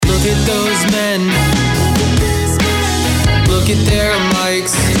Look at those men. Look at their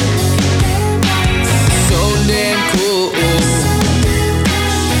mics. So damn cool.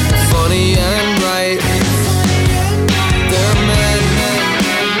 Funny and right. They're men.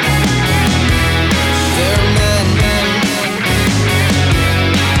 They're men.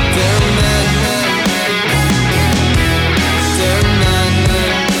 They're men. They're men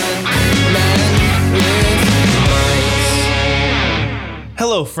with mics.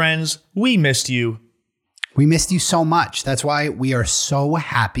 Hello, friends. We missed you. We missed you so much. That's why we are so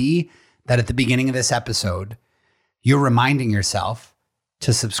happy that at the beginning of this episode, you're reminding yourself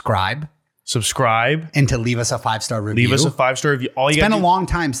to subscribe and to leave us a 5-star review. Leave us a 5-star review. It's been a long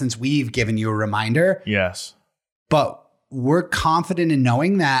time since we've given you a reminder. Yes. But we're confident in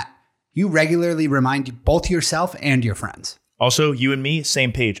knowing that you regularly remind both yourself and your friends. Also, you and me,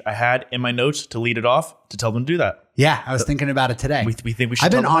 same page. I had in my notes to lead it off to tell them to do that. Yeah, I was thinking about it today. We think we should.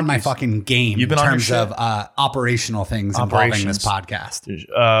 I've been tell on them my like fucking game in terms of operational things involving this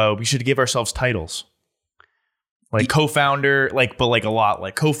podcast. We should give ourselves titles. Like co-founder, but a lot.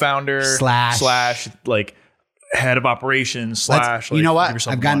 Like co-founder slash like head of operations slash. You know what?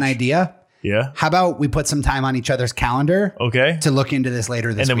 I've got an idea. Yeah. How about we put some time on each other's calendar? Okay. To look into this later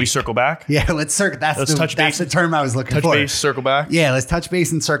this week. And then we circle back? Yeah, let's circle. That's the term I was looking for. Touch base, circle back? Yeah, let's touch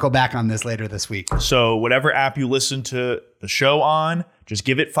base and circle back on this later this week. So whatever app you listen to the show on, just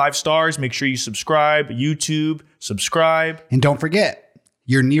give it 5 stars. Make sure you subscribe. YouTube, subscribe. And don't forget,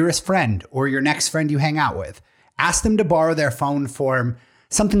 your nearest friend or your next friend you hang out with, ask them to borrow their phone for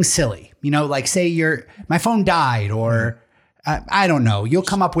something silly. You know, like say my phone died or... I don't know. You'll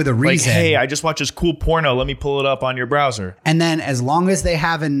come up with a reason. Like, hey, I just watched this cool porno. Let me pull it up on your browser. And then as long as they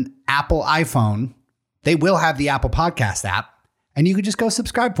have an Apple iPhone, they will have the Apple Podcast app. And you could just go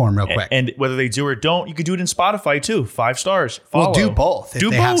subscribe for them real quick. And whether they do or don't, you could do it in Spotify too. 5 stars. Follow. Well, do both if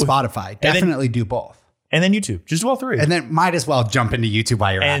they have Spotify. Definitely do both. And then YouTube. Just do all 3. And then might as well jump into YouTube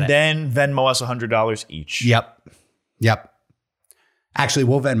while you're at it. And then Venmo us $100 each. Yep. Actually,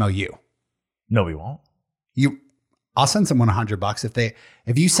 we'll Venmo you. No, we won't. I'll send someone $100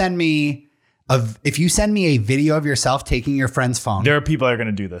 if you send me a video of yourself taking your friend's phone. There are people that are going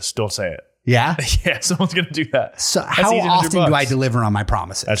to do this. Don't say it. Yeah? Yeah, someone's going to do that. So how often do I deliver on my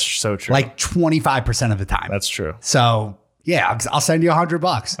promises? That's so true. Like 25% of the time. That's true. So yeah, I'll send you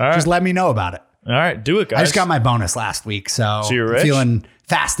 $100. Right. Just let me know about it. All right, do it, guys. I just got my bonus last week, so you're rich? I'm feeling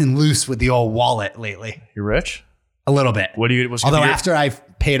fast and loose with the old wallet lately. You're rich? A little bit. Although after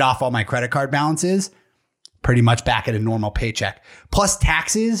I've paid off all my credit card balances, pretty much back at a normal paycheck. Plus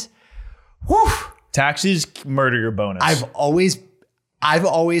taxes. Whew. Taxes murder your bonus. I've always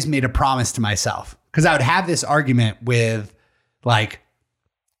made a promise to myself because I would have this argument with like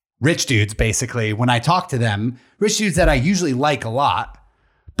rich dudes, basically, when I talk to them, rich dudes that I usually like a lot,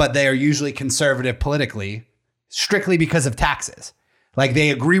 but they are usually conservative politically, strictly because of taxes. Like they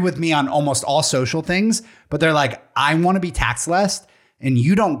agree with me on almost all social things, but they're like, I want to be taxed less and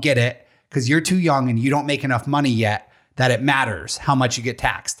you don't get it because you're too young and you don't make enough money yet that it matters how much you get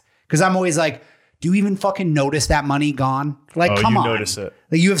taxed. Because I'm always like, do you even fucking notice that money gone? Like, come on. Notice it.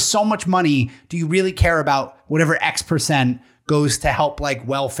 Like, you have so much money. Do you really care about whatever X% goes to help like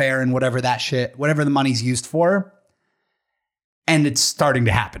welfare and whatever the money's used for? And it's starting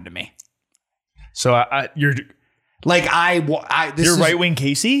to happen to me. So you're like, you're right-wing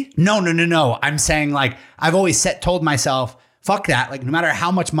Casey? No. I'm saying like, I've always told myself, fuck that. Like, no matter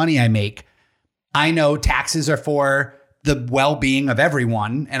how much money I make, I know taxes are for the well-being of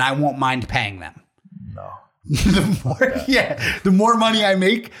everyone, and I won't mind paying them. No. The more money I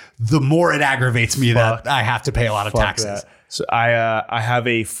make, the more it aggravates me that I have to pay a lot of taxes. That. So I have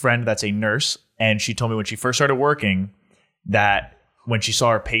a friend that's a nurse, and she told me when she first started working that when she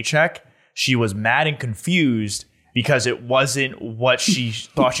saw her paycheck, she was mad and confused because it wasn't what she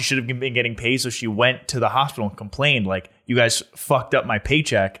thought she should have been getting paid. So she went to the hospital and complained, like, you guys fucked up my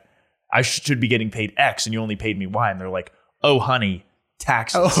paycheck. I should be getting paid X and you only paid me Y. And they're like, oh, honey,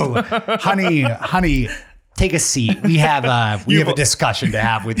 taxes. Oh, honey, take a seat. We have a discussion to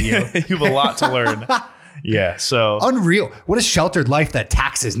have with you. You have a lot to learn. Yeah. So unreal. What a sheltered life that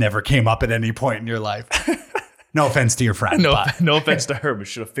taxes never came up at any point in your life. No offense to your friend. No offense to her, but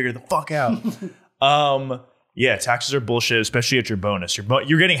should have figured the fuck out. Yeah, taxes are bullshit, especially at your bonus.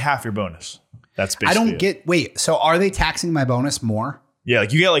 You're getting half your bonus. That's basically I don't get. Wait, so are they taxing my bonus more? Yeah,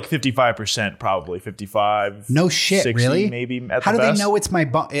 like you get like 55%, probably 55. No shit, 60, really? Maybe. At How the do best. they know it's my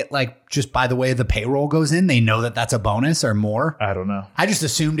it like just by the way the payroll goes in? They know that that's a bonus or more. I don't know. I just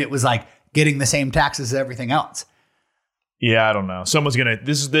assumed it was like getting the same taxes as everything else. Yeah, I don't know. Someone's gonna.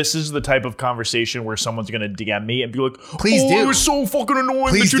 This is the type of conversation where someone's gonna DM me and be like, Please do. It was so fucking annoying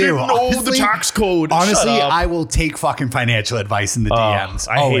Please that you do. didn't know the Honestly- tax code." Honestly, Shut up. I will take fucking financial advice in the DMs.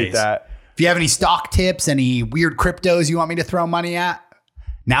 I always. hate that. If you have any stock tips, any weird cryptos you want me to throw money at,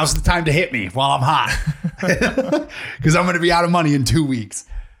 now's the time to hit me while I'm hot. Because I'm going to be out of money in 2 weeks.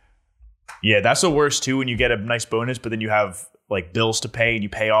 Yeah, that's the worst too. When you get a nice bonus, but then you have like bills to pay, and you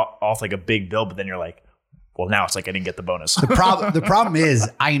pay off like a big bill, but then you're like, well, now it's like I didn't get the bonus. The problem is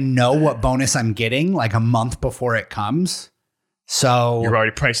I know what bonus I'm getting like a month before it comes. So You're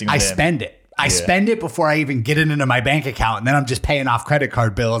already pricing it I in. spend it. I spend it before I even get it into my bank account. And then I'm just paying off credit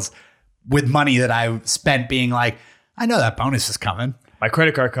card bills with money that I spent being like, I know that bonus is coming. My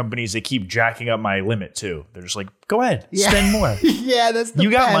credit card companies, they keep jacking up my limit too. They're just like, go ahead, spend more. Yeah, that's the You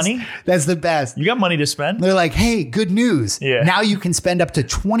got best. money? That's the best. You got money to spend. They're like, hey, good news. Yeah. Now you can spend up to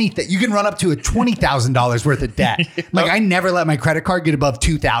you can run up to a $20,000 worth of debt. Like I never let my credit card get above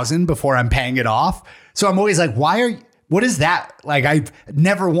 $2,000 before I'm paying it off. So I'm always like, what is that? Like I've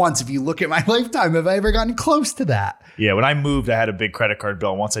never once, if you look at my lifetime, have I ever gotten close to that? Yeah, when I moved, I had a big credit card bill.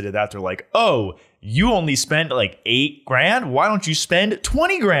 And once I did that, they're like, oh, you only spent like $8,000. Why don't you spend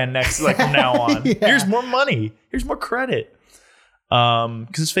 $20,000 next, like from now on? Yeah. Here's more money. Here's more credit.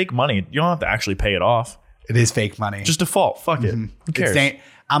 Because it's fake money. You don't have to actually pay it off. It is fake money. Just default. Fuck it. Who cares?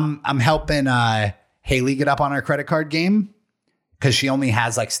 I'm helping Haley get up on our credit card game because she only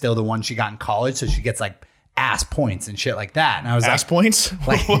has like still the one she got in college. So she gets like ass points and shit like that. And I was Ass like, points?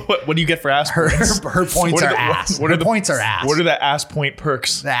 What do you get for ass her points? points What are the- ass. What are Her the points are ass. What are the ass point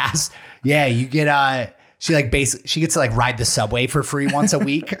perks? The ass? Yeah, you get she like basically she gets to like ride the subway for free once a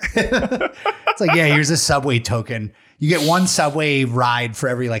week. It's like, yeah, here's a subway token. You get one subway ride for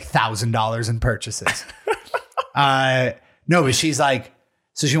every like $1,000 in purchases. No, but she's like,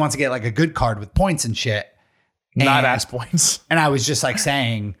 so she wants to get like a good card with points and shit. Not And- ass points. And I was just like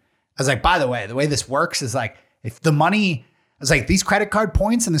saying, I was like, by the way this works is like, if the money, I was like, these credit card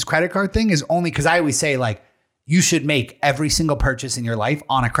points and this credit card thing is only because I always say like, you should make every single purchase in your life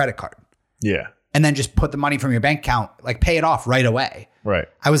on a credit card Yeah. and then just put the money from your bank account, like pay it off right away. Right.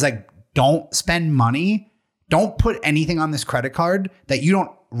 I was like, don't spend money. Don't put anything on this credit card that you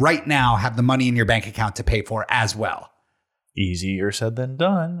don't right now have the money in your bank account to pay for as well. Easier said than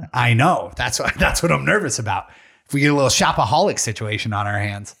done. I know. That's what I'm nervous about. If we get a little shopaholic situation on our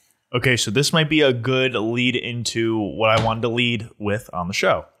hands. Okay, so this might be a good lead into what I wanted to lead with on the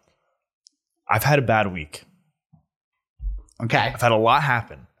show. I've had a bad week. Okay. I've had a lot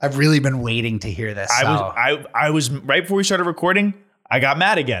happen. I've really been waiting to hear this. I was right before we started recording, I got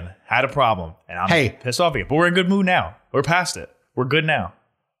mad again. Had a problem. And I'm pissed off again. But we're in good mood now. We're past it. We're good now.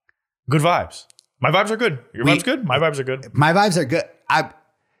 Good vibes. My vibes are good. Your vibes good? My vibes are good. My vibes are good.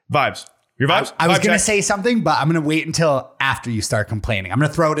 Vibes. Your vibes? I was Vibe going to check. say something, but I'm going to wait until after you start complaining. I'm going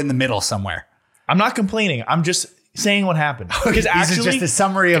to throw it in the middle somewhere. I'm not complaining. I'm just saying what happened. Because This is just a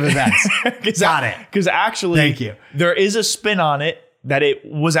summary of events. Got it. Because actually, Thank you. There is a spin on it that it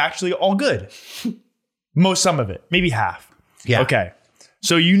was actually all good. Some of it, maybe half. Yeah. Okay.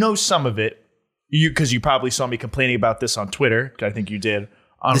 So you know some of it, because you probably saw me complaining about this on Twitter. I think you did.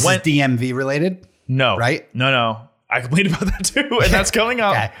 On This is DMV related? No. Right? No. I complained about that too, and that's coming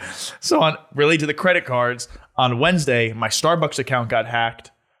up. Okay. So related to the credit cards, on Wednesday, my Starbucks account got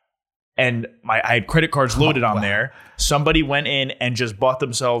hacked, and I had credit cards loaded on there. Somebody went in and just bought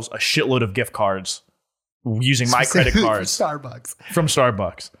themselves a shitload of gift cards using my credit cards Starbucks. from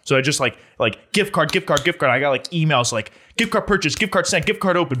Starbucks. So I just like gift card. I got like emails like gift card purchase, gift card sent, gift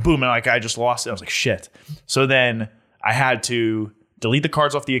card open, boom, and like I just lost it. I was like, shit. So then I had to delete the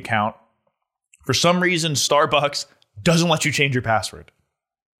cards off the account. For some reason, Starbucks doesn't let you change your password.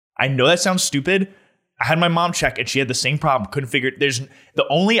 I know that sounds stupid. I had my mom check and she had the same problem. Couldn't figure it. There's the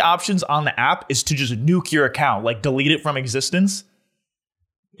only options on the app is to just nuke your account, like delete it from existence.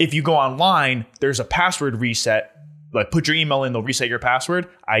 If you go online, there's a password reset. Like put your email in, they'll reset your password.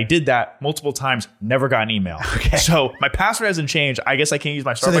 I did that multiple times, never got an email. Okay. So my password hasn't changed. I guess I can't use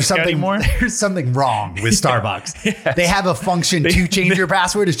my Starbucks account anymore. There's something wrong with Starbucks. Yes. They have a function to change your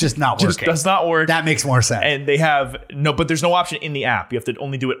password. It's just not working. Just does not work. That makes more sense. And they have but there's no option in the app. You have to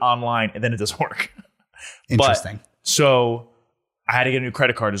only do it online and then it doesn't work. Interesting. So I had to get a new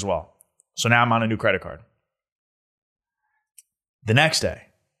credit card as well. So now I'm on a new credit card. The next day,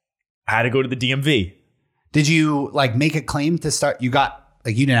 I had to go to the DMV. Did you like make a claim to start? You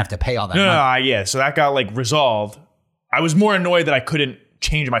didn't have to pay all that money. No, yeah. So that got like resolved. I was more annoyed that I couldn't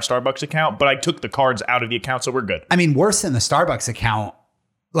change my Starbucks account, but I took the cards out of the account, so we're good. I mean, worse than the Starbucks account,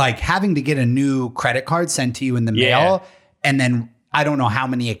 like having to get a new credit card sent to you in the mail and then I don't know how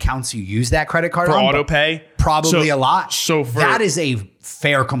many accounts you use that credit card For on. auto pay? Probably a lot. So that is a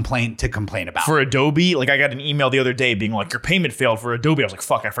fair complaint to complain about. For Adobe, like I got an email the other day being like, your payment failed for Adobe. I was like,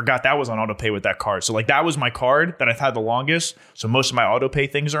 fuck, I forgot that was on auto pay with that card. So like that was my card that I've had the longest. So most of my auto pay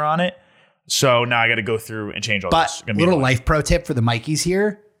things are on it. So now I got to go through and change all this. But little life pro tip for the Mikeys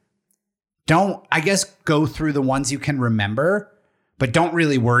here. Don't, I guess, go through the ones you can remember, but don't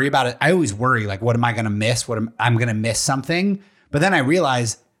really worry about it. I always worry, like, what am I going to miss? I'm going to miss something. But then I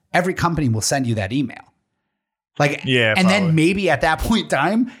realize every company will send you that email. Like, yeah, and probably. then maybe at that point in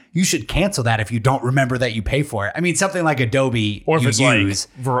time, you should cancel that if you don't remember that you pay for it. I mean, something like Adobe, or if you it's use.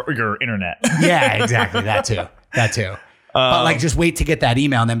 like your internet. Yeah, exactly. That too. But like, just wait to get that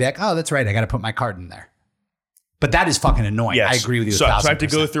email and then be like, oh, that's right. I got to put my card in there. But that is fucking annoying. Yes. I agree with you. So I have to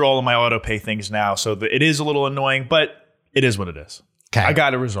 1,000%. go through all of my auto pay things now. So it is a little annoying, but it is what it is. Okay. I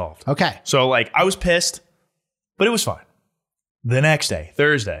got it resolved. Okay. So like I was pissed, but it was fine. The next day,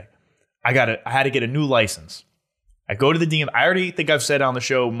 Thursday, I had to get a new license. I go to the DM. I already think I've said on the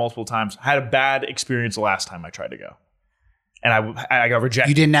show multiple times, I had a bad experience the last time I tried to go. And I got rejected.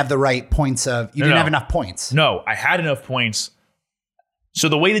 You didn't have the right points of, you didn't No. have enough points. No, I had enough points. So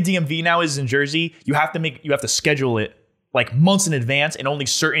the way the DMV now is in Jersey, you have to schedule it like months in advance, and only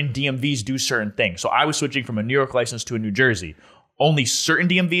certain DMVs do certain things. So I was switching from a New York license to a New Jersey. Only certain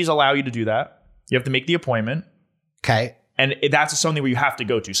DMVs allow you to do that. You have to make the appointment. Okay. And that's something where you have to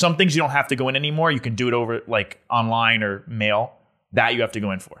go to. Some things you don't have to go in anymore. You can do it over like online or mail. That you have to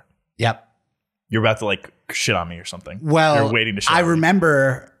go in for. Yep. You're about to like shit on me or something. Well, you're waiting to shit I on me.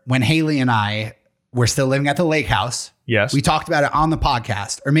 remember when Haley and I were still living at the lake house. Yes. We talked about it on the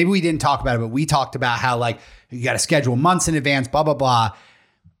podcast, or maybe we didn't talk about it, but we talked about how like you got to schedule months in advance, blah, blah, blah.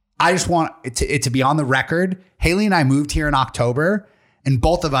 I just want it to be on the record. Haley and I moved here in October, and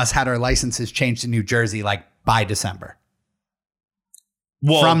both of us had our licenses changed to New Jersey like by December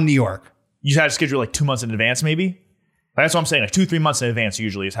Well, from New York. you had to schedule like 2 months in advance, maybe. That's what I'm saying. Like 2-3 months in advance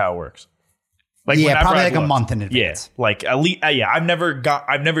usually is how it works. Like Yeah, whenever probably I've like a looked. month in advance. Yeah, like at least. Yeah, I've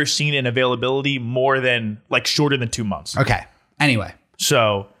never seen an availability more than like shorter than 2 months. Okay. Anyway,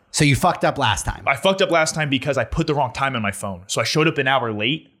 So so you fucked up last time. I fucked up last time because I put the wrong time in my phone. So I showed up an hour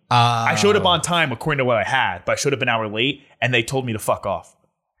late. I showed up on time according to what I had, but I showed up an hour late, and they told me to fuck off.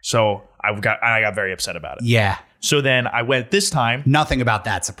 So I got very upset about it. Yeah. So then I went this time. Nothing about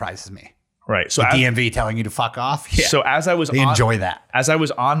that surprises me. Right. So The as, DMV telling you to fuck off. Yeah. so as I was They on, enjoy that. As I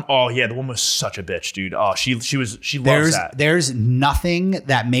was on, oh yeah, the woman was such a bitch, dude. Oh, she loves that. There's nothing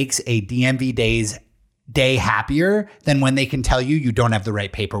that makes a DMV day happier than when they can tell you don't have the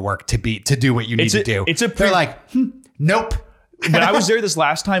right paperwork to do what you need to do. They're like, nope. When I was there this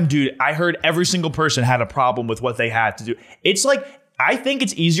last time, dude, I heard every single person had a problem with what they had to do. It's like, I think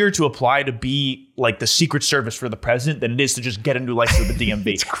it's easier to apply to be like the Secret Service for the president than it is to just get a new license with the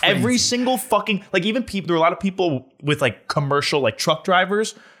DMV. Every single fucking, like even people, there were a lot of people with like commercial, like truck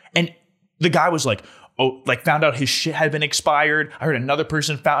drivers. And the guy was like, oh, like found out his shit had been expired. I heard another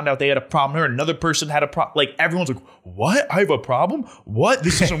person found out they had a problem. I heard another person had a problem. Like everyone's like, what? I have a problem? What?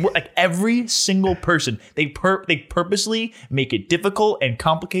 This doesn't work. Like every single person, they purposely make it difficult and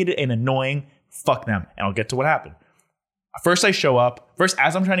complicated and annoying. Fuck them. And I'll get to what happened. First, I show up. First,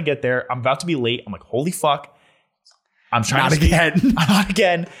 as I'm trying to get there, I'm about to be late. I'm like, holy fuck. I'm trying Not to speak. again. Not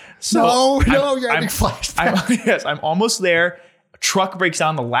again. So No, you're having flashbacks. yes, I'm almost there. A truck breaks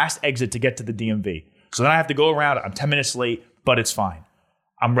down the last exit to get to the DMV. So then I have to go around. I'm 10 minutes late, but it's fine.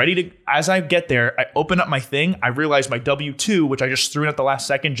 I'm ready to, as I get there, I open up my thing. I realize my W-2, which I just threw in at the last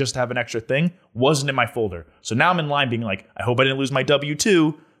second just to have an extra thing, wasn't in my folder. So now I'm in line being like, I hope I didn't lose my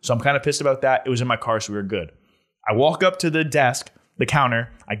W-2. So I'm kind of pissed about that. It was in my car, so we were good. I walk up to the desk, the counter.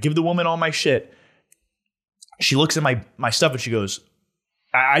 I give the woman all my shit. She looks at my stuff and she goes,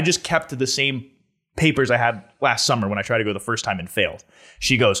 I just kept the same papers I had last summer when I tried to go the first time and failed.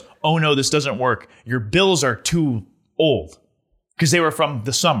 She goes, oh no, this doesn't work. Your bills are too old because they were from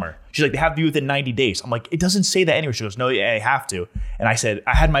the summer. She's like, they have to be within 90 days. I'm like, it doesn't say that anywhere. She goes, no, yeah, I have to. And I said,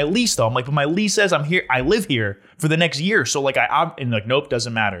 I had my lease though. I'm like, but my lease says I'm here. I live here for the next year. So like, and like, nope,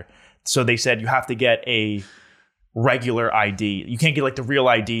 doesn't matter. So they said, you have to get a regular ID. You can't get like the real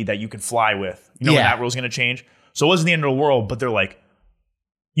ID that you can fly with. You know when that rule's going to change? So it wasn't the end of the world, but they're like,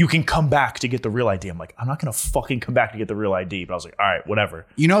 you can come back to get the real ID. I'm like, I'm not going to fucking come back to get the real ID. But I was like, all right, whatever.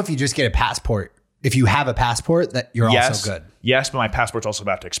 You know, if you just get a passport, if you have a passport, that you're also good. Yes, but my passport's also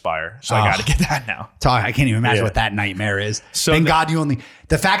about to expire. So I got to get that now. I can't even imagine what that nightmare is. So Thank God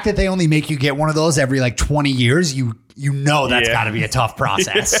the fact that they only make you get one of those every like 20 years, you know that's got to be a tough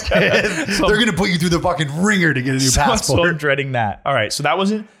process. They're going to put you through the fucking ringer to get a new passport. So I'm dreading that. All right, so that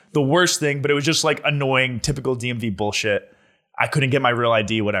wasn't the worst thing, but it was just like annoying, typical DMV bullshit. I couldn't get my real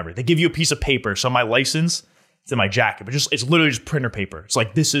ID, whatever. They give you a piece of paper. So my license, it's in my jacket, but it's literally just printer paper. It's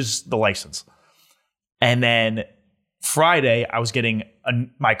like, this is the license. And then Friday, I was getting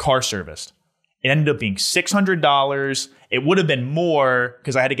my car serviced. It ended up being $600. It would have been more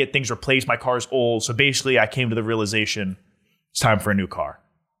because I had to get things replaced. My car's old. So basically, I came to the realization it's time for a new car.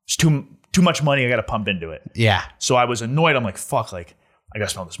 It's too much money I got to pump into it. Yeah. So I was annoyed. I'm like, fuck, like, I got to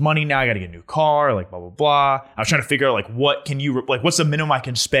spend all this money now. I got to get a new car, like, blah, blah, blah. I was trying to figure out, like, what's the minimum I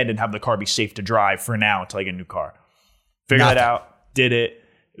can spend and have the car be safe to drive for now until I get a new car. Figured that out. Did it.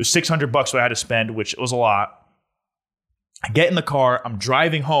 It was $600 what I had to spend, which was a lot. I get in the car. I'm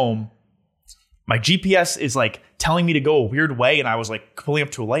driving home. My GPS is like telling me to go a weird way. And I was like pulling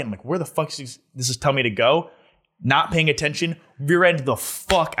up to a light. I'm like, where the fuck is this is telling me to go? Not paying attention. Rear end the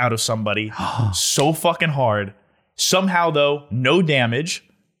fuck out of somebody so fucking hard. Somehow though, no damage.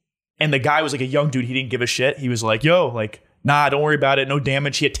 And the guy was like a young dude. He didn't give a shit. He was like, yo, like, nah, don't worry about it. No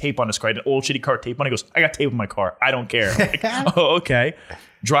damage. He had tape on his car. He had an old shitty car tape on. He goes, I got tape on my car. I don't care. I'm like, oh, okay.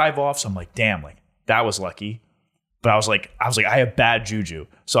 Drive off. So I'm like, damn, like that was lucky. But I was like, I have bad juju.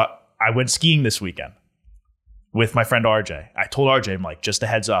 So I went skiing this weekend with my friend RJ. I told RJ, I'm like, just a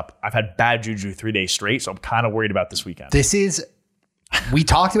heads up, I've had bad juju 3 days straight. So I'm kind of worried about this weekend. We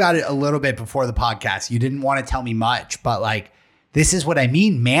talked about it a little bit before the podcast. You didn't want to tell me much, but like, this is what I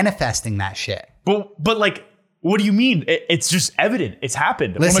mean, manifesting that shit. But like, what do you mean? It's just evident. It's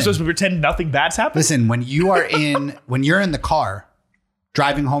happened. What am I supposed to pretend nothing bad's happened? Listen, when you're in the car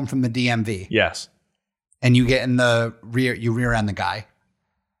driving home from the DMV. Yes. And you get in the rear, you rear end the guy.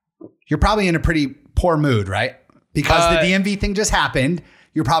 You're probably in a pretty poor mood, right? Because the DMV thing just happened.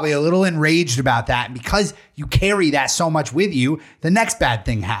 You're probably a little enraged about that. And because you carry that so much with you, the next bad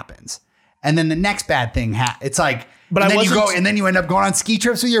thing happens. And then the next bad thing it's like, but and then you end up going on ski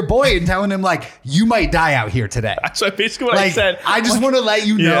trips with your boy and telling him like, you might die out here today. That's basically what I said. I just want to let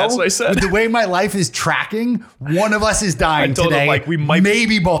you know, that's what I said. With the way my life is tracking, one of us is dying today. I told him, like,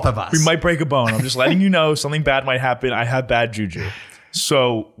 maybe both of us. We might break a bone. I'm just letting you know something bad might happen. I have bad juju.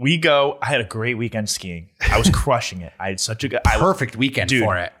 So we go. I had a great weekend skiing. I was crushing it. I had such a good perfect weekend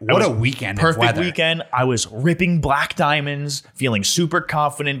for it. What a weekend! Perfect weekend. I was ripping black diamonds, feeling super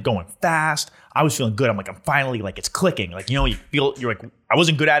confident, going fast. I was feeling good. I'm like, I'm finally like, it's clicking. Like, you know, you're like, I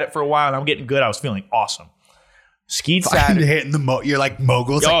wasn't good at it for a while, and I'm getting good. I was feeling awesome. Skied Saturday, hitting you're like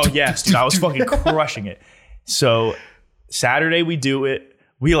moguls. Oh like, yes, dude, I was fucking crushing it. So Saturday we do it.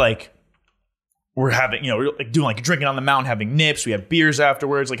 We're having, we're like doing like drinking on the mountain, having nips. We have beers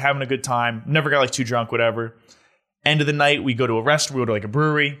afterwards, like having a good time. Never got like too drunk, whatever. End of the night, we go to a restaurant, we go to like a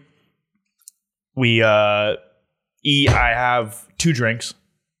brewery. We eat. I have 2 drinks.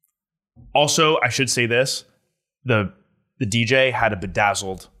 Also, I should say this: the DJ had a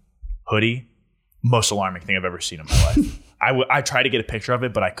bedazzled hoodie. Most alarming thing I've ever seen in my life. I tried to get a picture of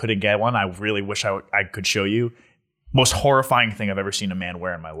it, but I couldn't get one. I really wish I could show you. Most horrifying thing I've ever seen a man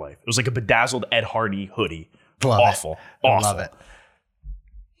wear in my life. It was like a bedazzled Ed Hardy hoodie. Awful. Love it.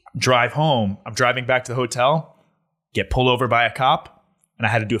 Drive home. I'm driving back to the hotel. Get pulled over by a cop, and I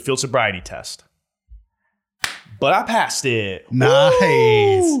had to do a field sobriety test. But I passed it. Nice.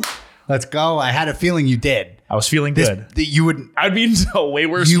 Woo! Let's go. I had a feeling you did. I was feeling good. I'd be in a way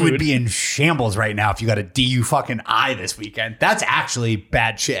worse mood. You would be in shambles right now if you got a DU fucking I this weekend. That's actually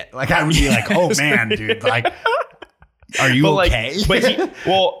bad shit. Like, I would be like, oh man, dude. Like, are you okay?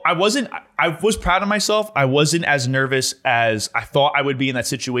 I was proud of myself. I wasn't as nervous as I thought I would be in that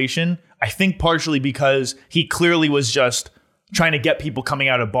situation. I think partially because he clearly was just trying to get people coming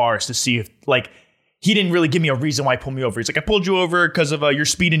out of bars to see if, like, he didn't really give me a reason why he pulled me over. He's like, I pulled you over because of your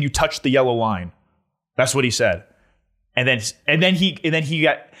speed and you touched the yellow line. That's what he said. And then he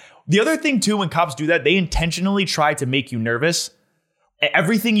got the other thing too. When cops do that, they intentionally try to make you nervous.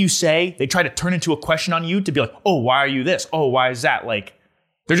 Everything you say, they try to turn into a question on you to be like, oh, why are you this? Oh, why is that? Like,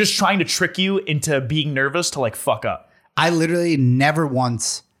 they're just trying to trick you into being nervous to like fuck up. I literally never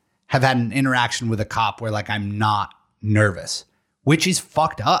once have had an interaction with a cop where like I'm not nervous, which is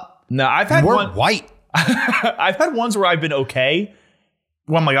fucked up. No, I've had white. I've had ones where I've been okay.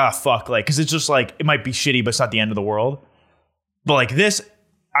 Well, I'm like, oh, fuck. Like, because it's just like, it might be shitty, but it's not the end of the world. But like this,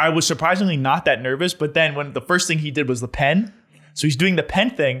 I was surprisingly not that nervous. But then when the first thing he did was the pen. So he's doing the pen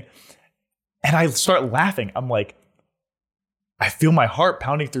thing. And I start laughing. I'm like, I feel my heart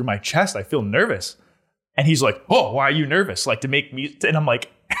pounding through my chest. I feel nervous. And he's like, oh, why are you nervous? Like, to make me. And I'm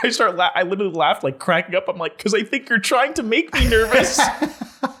like, I literally laughed, like cracking up. I'm like, because I think you're trying to make me nervous.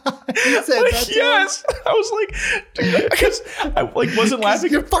 You said Like, that to him? yes. I was like, dude, because I like wasn't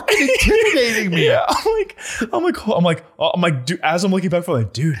laughing. You're fucking intimidating me. Yeah, I'm like, dude, as I'm looking back, I'm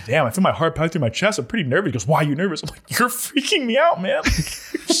like, dude, damn, I feel my heart pound through my chest. I'm pretty nervous. He goes, why are you nervous? I'm like, you're freaking me out, man.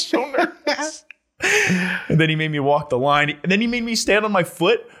 You're so nervous. And then he made me walk the line. And then he made me stand on my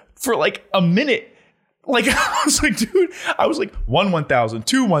foot for like a minute. Like, I was like, dude, I was like 1,000,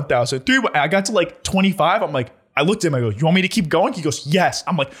 2, 1,000, 3. I got to like 25. I'm like, I looked at him, I go, you want me to keep going? He goes, yes.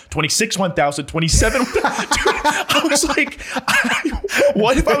 I'm like, 26, 1,000, 27. Dude, I was like,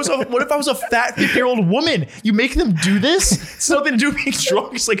 what if I was a fat 50-year-old woman? You make them do this? It's nothing to do with being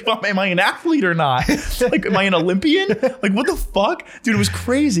drunk. It's like, am I an athlete or not? Like, am I an Olympian? Like, what the fuck? Dude, it was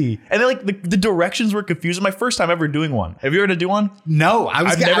crazy. And then like the directions were confusing. My first time ever doing one. Have you ever had to do one? No, I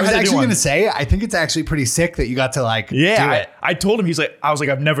was I've never had to do actually one. going to say, I think it's actually pretty sick that you got to like do it. I told him, I was like,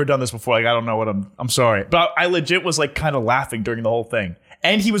 I've never done this before. Like, I don't know what I'm sorry. But I legit was like kind of laughing during the whole thing.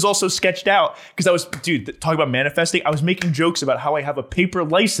 And he was also sketched out because I was, dude, talking about manifesting. I was making jokes about how I have a paper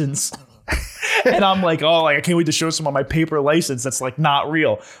license. And I'm like, oh, like, I can't wait to show someone my paper license that's like not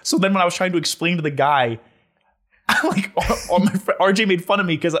real. So then when I was trying to explain to the guy, like, RJ made fun of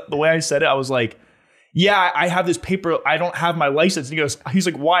me because the way I said it, I was like, yeah, I have this paper. I don't have my license. And he's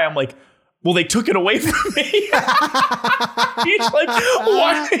like, why? I'm like, well, they took it away from me. He's like,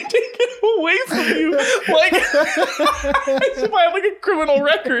 why did they take it away from you? Like, as if I have like a criminal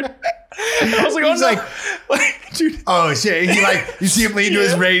record. And I was like, oh, He's no. Like, dude. Oh shit! He like, you see him lean to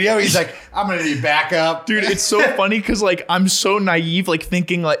his radio. He's like, I'm gonna need backup, Dude, it's so funny because like I'm so naive, like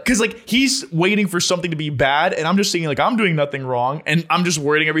thinking like, because like he's waiting for something to be bad, and I'm just thinking like I'm doing nothing wrong, and I'm just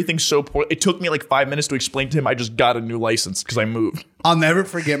wording everything so poor. It took me like 5 minutes to explain to him I just got a new license because I moved. I'll never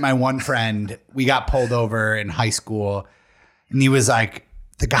forget my one friend. We got pulled over in high school, and he was like,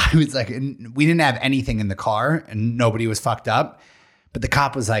 the guy was like, and we didn't have anything in the car, and nobody was fucked up, but the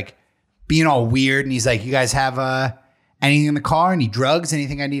cop was like being all weird, and he's like, you guys have anything in the car, any drugs,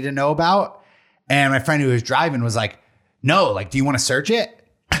 anything I need to know about? And my friend who was driving was like, no, like, do you want to search it?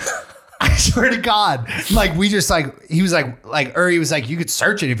 I swear to God. Like, we just like, he was like, Uri was like, you could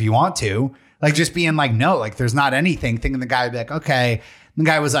search it if you want to. Like, just being like, no, like, there's not anything. Thinking the guy would be like, okay. And the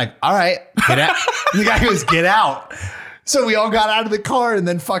guy was like, all right, get out. And the guy goes, get out. So we all got out of the car, and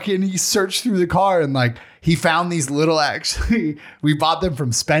then fucking he searched through the car, and like he found these little, actually, we bought them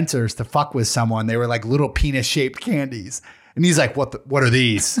from Spencer's to fuck with someone. They were like little penis shaped candies. And he's like, what are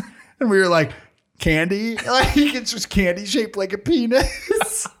these? And we were like, candy? Like, it's just candy shaped like a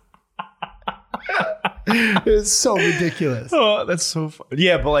penis. It's so ridiculous. Oh, that's so fun.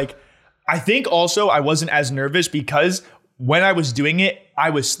 Yeah, but like, I think also I wasn't as nervous because when I was doing it,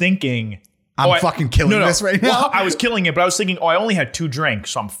 I was thinking, I'm fucking killing this right now. Well, I was killing it, but I was thinking, I only had 2 drinks,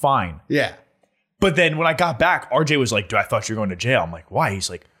 so I'm fine. Yeah. But then when I got back, RJ was like, dude, I thought you were going to jail. I'm like, why? He's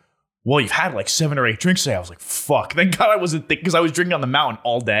like, well, you've had like 7 or 8 drinks today. I was like, fuck. Thank God I wasn't thinking, because I was drinking on the mountain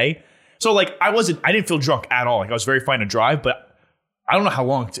all day. So like, I didn't feel drunk at all. Like, I was very fine to drive, but I don't know how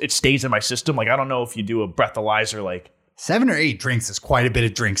long it stays in my system. Like, I don't know if you do a breathalyzer, like 7 or 8 drinks is quite a bit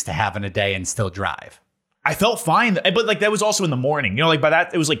of drinks to have in a day and still drive. I felt fine, but like that was also in the morning. You know, like by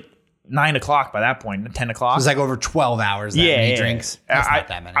that, it was like 9 o'clock by that point, 10 o'clock. It was like over 12 hours that many drinks. That's not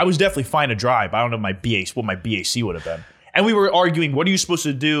that many. I was definitely fine to drive. I don't know what my BAC would have been. And we were arguing, what are you supposed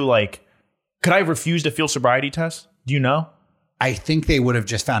to do? Like, could I have refused a field sobriety test? Do you know? I think they would have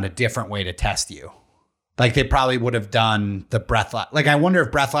just found a different way to test you. Like, they probably would have done the breathalyzer. Like, I wonder if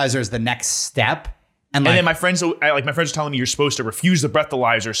breathalyzer is the next step. And then my friends are telling me you're supposed to refuse the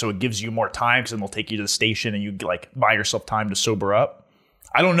breathalyzer so it gives you more time, because then they'll take you to the station and you like buy yourself time to sober up.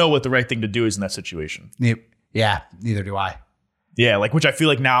 I don't know what the right thing to do is in that situation. Yeah, neither do I. Yeah, like, which I feel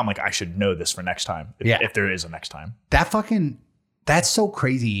like now I'm like, I should know this for next time. If there is a next time. That's so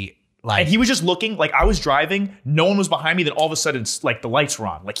crazy. Like, and he was just looking, like I was driving, no one was behind me, then all of a sudden like the lights were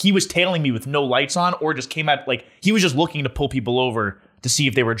on. Like he was tailing me with no lights on, or just came out, like he was just looking to pull people over to see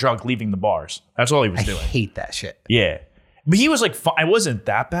if they were drunk leaving the bars. That's all he was doing. I hate that shit. Yeah. But he was like, I wasn't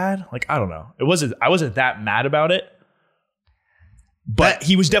that bad. Like, I don't know. I wasn't that mad about it. But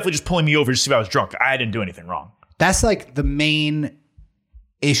he was definitely just pulling me over to see if I was drunk. I didn't do anything wrong. That's like the main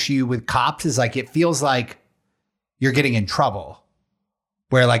issue with cops, is like, it feels like you're getting in trouble,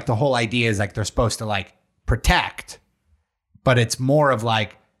 where like the whole idea is like they're supposed to like protect, but it's more of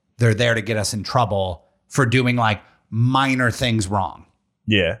like they're there to get us in trouble for doing like minor things wrong.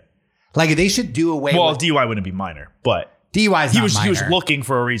 Yeah. Like, they should do away with... DUI wouldn't be minor, but DUI is not minor. He was looking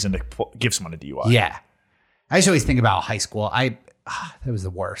for a reason to give someone a DUI. Yeah. I just always think about high school. That was the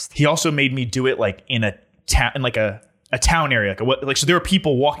worst. He also made me do it like in a a town area, so there were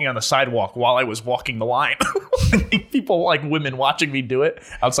people walking on the sidewalk while I was walking the line. People like women watching me do it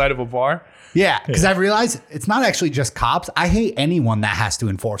outside of a bar. Yeah, because I've realized it's not actually just cops. I hate anyone that has to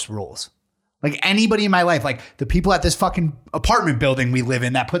enforce rules. Like anybody in my life, like the people at this fucking apartment building we live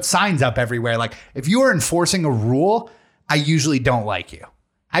in that put signs up everywhere. Like if you are enforcing a rule, I usually don't like you.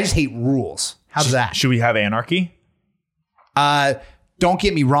 I just hate rules. How's that? Should we have anarchy? Don't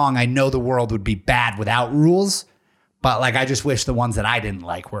get me wrong. I know the world would be bad without rules, but like I just wish the ones that I didn't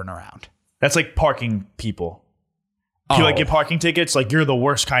like weren't around. That's like parking people. If you like get parking tickets, like you're the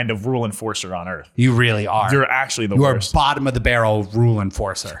worst kind of rule enforcer on earth. You really are. You're actually the You worst. are bottom of the barrel rule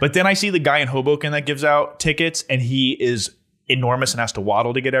enforcer. But then I see the guy in Hoboken that gives out tickets, and he is enormous and has to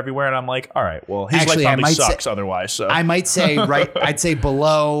waddle to get everywhere. And I'm like, all right, well, his Actually, life probably sucks otherwise. So I might say I'd say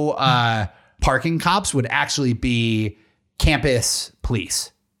below parking cops would actually be campus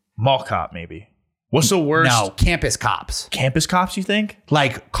police. Mall cop, maybe. What's the worst? No, campus cops. Campus cops, you think?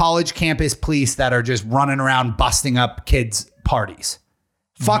 Like college campus police that are just running around busting up kids' parties.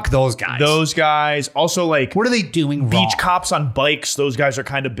 Fuck those guys. Those guys. Also, like, What are they doing beach wrong? cops on bikes. Those guys are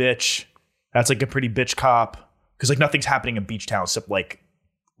kind of bitch. That's like a pretty bitch cop. Because like nothing's happening in beach town except like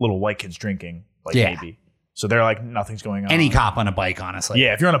little white kids drinking. Like maybe. So they're like, nothing's going on. Any cop on a bike, honestly.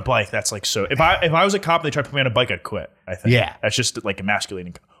 Yeah, if you're on a bike, that's like so. If I was a cop and they tried to put me on a bike, I'd quit. I think. Yeah. That's just like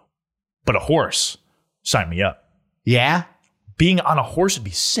emasculating. But a horse, sign me up. Yeah? Being on a horse would be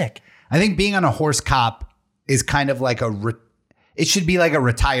sick. I think being on a horse cop is kind of like it should be like a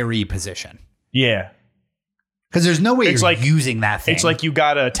retiree position. Yeah. Because there's no way It's you're like- using that thing. It's like you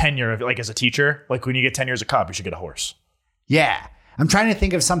got a tenure, like as a teacher. Like when you get tenure as a cop, you should get a horse. Yeah. I'm trying to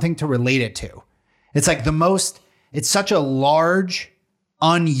think of something to relate it to. It's like it's such a large,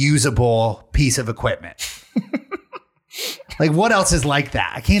 unusable piece of equipment. Like what else is like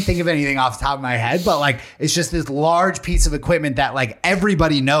that? I can't think of anything off the top of my head, but like it's just this large piece of equipment that like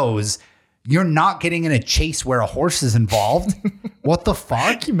everybody knows you're not getting in a chase where a horse is involved. What the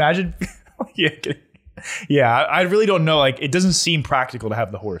fuck? Can you imagine? Yeah, I really don't know. Like it doesn't seem practical to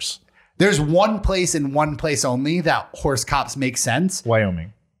have the horse. There's one place and one place only that horse cops make sense.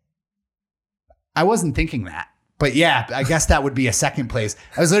 Wyoming. I wasn't thinking that. But yeah, I guess that would be a second place.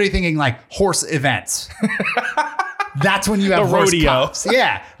 I was literally thinking like horse events. That's when you have The horse rodeo. cops.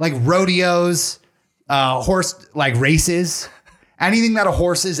 Yeah, like rodeos, horse like races, anything that a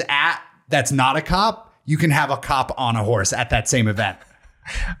horse is at that's not a cop, you can have a cop on a horse at that same event.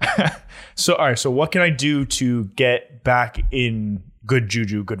 So all right. So what can I do to get back in good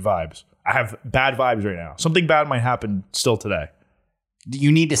juju, good vibes? I have bad vibes right now. Something bad might happen still today.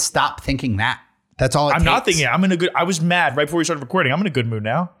 You need to stop thinking that. That's all it I'm takes. not thinking. I was mad right before we started recording. I'm in a good mood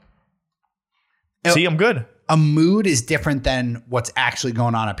now. Oh. See, I'm good. A mood is different than what's actually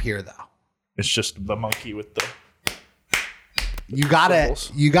going on up here, though. It's just the monkey with the. You gotta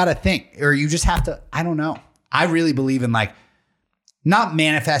Symbols. think, or you just have to. I don't know. I really believe in like not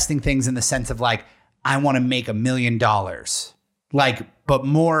manifesting things in the sense of like I want to make $1 million, like, but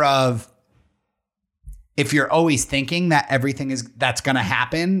more of if you're always thinking that everything that's gonna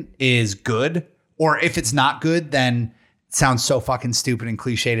happen is good, or if it's not good, then. Sounds so fucking stupid and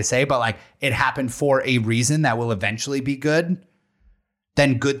cliche to say, but like it happened for a reason that will eventually be good,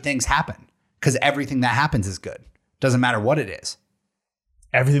 then good things happen because everything that happens is good. Doesn't matter what it is.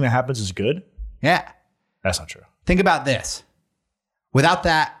 Everything that happens is good. Yeah. That's not true. Think about this. Without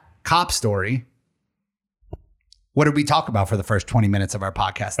that cop story, what did we talk about for the first 20 minutes of our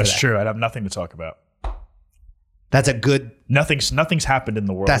podcast today? That's true. I'd have nothing to talk about. That's a good, Nothing's happened in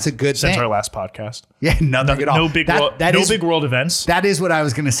the world. That's a good since thing. our last podcast. yeah, nothing at all. No big world events. That is what I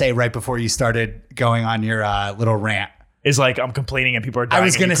was going to say right before you started going on your little rant. Is like I'm complaining and people are dying. I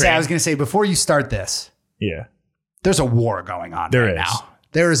was going to say before you start this, Yeah. there's a war going on There right is. now.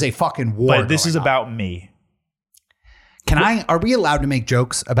 There is a fucking war. But this going is on. about me. Are we allowed to make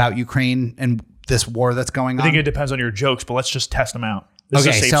jokes about Ukraine and this war that's going on? I think it depends on your jokes, but let's just test them out. This Okay,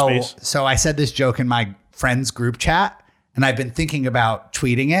 is a safe so space. so I said this joke in my friends group chat, and I've been thinking about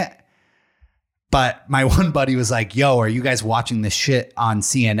tweeting it. But my one buddy was like, "Yo, are you guys watching this shit on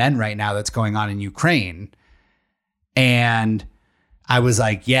CNN right now that's going on in Ukraine?" And I was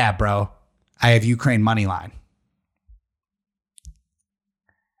like, "Yeah, bro, I have Ukraine money line."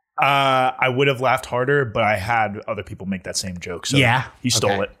 I would have laughed harder, but I had other people make that same joke. So Yeah, he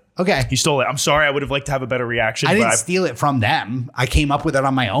stole okay. it. Okay, He stole it. I'm sorry. I would have liked to have a better reaction. I but didn't I've- steal it from them. I came up with it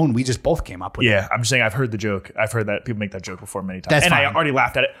on my own. We just both came up with it. Yeah, I'm just saying I've heard the joke. I've heard that people make that joke before many times. That's and I fine. already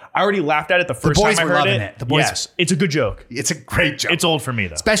laughed at it. I already laughed at it the first boys time I were heard loving it. it. The boys- Yes, it's a good joke. It's a great joke. It's old for me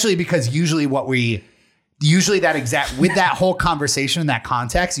though. Especially because usually with that whole conversation in that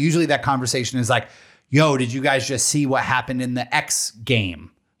context, usually that conversation is like, yo, did you guys just see what happened in the X game?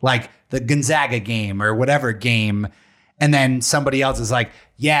 Like the Gonzaga game or whatever game. And then somebody else is like,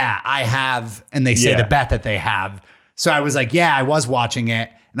 yeah, I have. And they say the bet that they have. So I was like, yeah, I was watching it.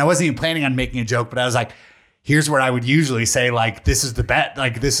 And I wasn't even planning on making a joke, but I was like, here's where I would usually say, like, this is the bet.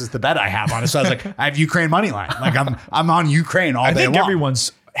 Like, this is the bet I have on it. So I was like, I have Ukraine money line. Like, I'm on Ukraine all day long. I think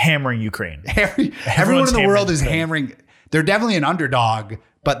everyone's hammering Ukraine. Everyone in the world is hammering. They're definitely an underdog,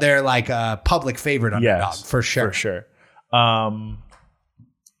 but they're like a public favorite underdog for sure. For sure.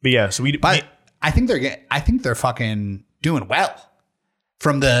 But yeah, so I think they're fucking doing well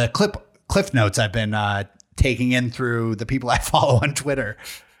from the cliff notes I've been taking in through the people I follow on Twitter.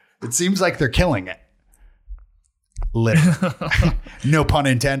 It seems like they're killing it. Literally. No pun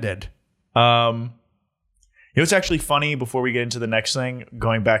intended. It's actually funny before we get into the next thing,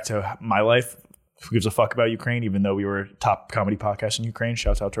 going back to my life. Who gives a fuck about Ukraine, even though we were a top comedy podcast in Ukraine?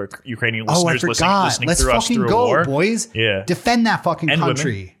 Shouts out to our Ukrainian listeners listening Let's through us fucking through go, a war. Boys. Yeah. Defend that fucking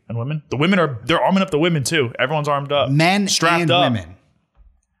country. And women. The women they're arming up the women too. Everyone's armed up. Men strapped and up. women.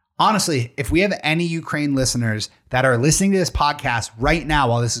 Honestly, if we have any Ukraine listeners that are listening to this podcast right now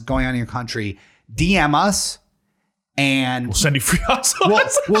while this is going on in your country, DM us and We'll send you free hot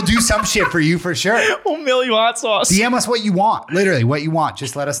sauce. we'll do some shit for you for sure. We'll mail you hot sauce. DM us what you want. Literally, what you want.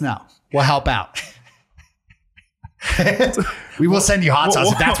 Just let us know. We'll help out. We will send you hot sauce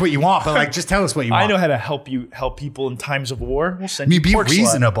if that's what you want, but like, just tell us what you want. I know how to help people in times of war. We'll send you be pork slut.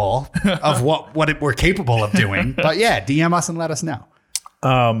 reasonable of what we're capable of doing. But yeah, DM us and let us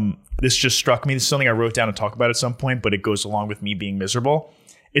know. This just struck me. This is something I wrote down to talk about at some point, but it goes along with me being miserable.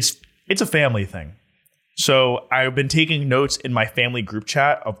 It's a family thing. So I've been taking notes in my family group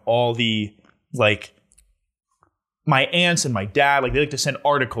chat of all the, like, my aunts and my dad, like, they like to send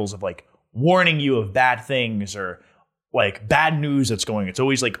articles of like warning you of bad things or like bad news that's going. It's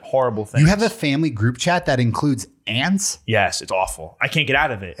always like horrible things. You have a family group chat that includes ants? Yes, it's awful. I can't get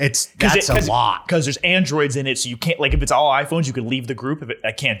out of it. That's a lot. Because there's Androids in it, so you can't, like, if it's all iPhones, you could leave the group.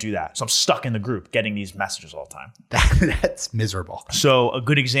 I can't do that. So I'm stuck in the group getting these messages all the time. That's miserable. So a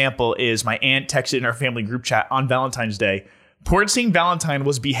good example is my aunt texted in our family group chat on Valentine's Day, Port St. Valentine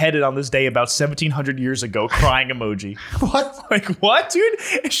was beheaded on this day about 1700 years ago, crying emoji. What? Like, what, dude?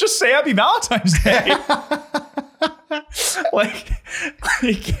 It's just say Happy Valentine's Day. like,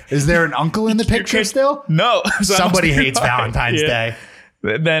 is there an uncle in the picture still? No. So somebody hates Valentine's Day.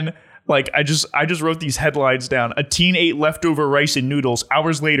 Then, like, I just wrote these headlines down. A teen ate leftover rice and noodles.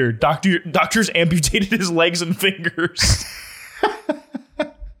 Hours later, doctors amputated his legs and fingers.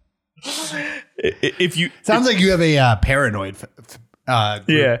 Sounds like you have a paranoid group.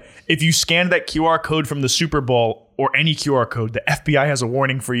 Yeah. If you scan that QR code from the Super Bowl or any QR code, the FBI has a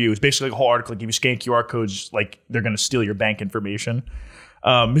warning for you. It's basically like a whole article. Like, if you scan QR codes, like, they're going to steal your bank information.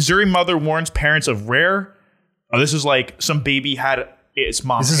 Missouri mother warns parents of rare. Oh, this is like some baby had its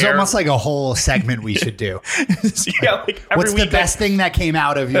mom's This is hair. almost like a whole segment we should do. Yeah, like every what's week the best thing that came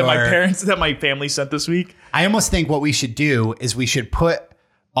out of your... that my family sent this week? I almost think what we should do is we should put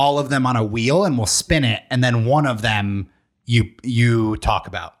all of them on a wheel and we'll spin it, and then one of them you talk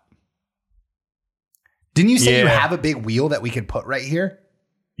about. Didn't you say you have a big wheel that we could put right here?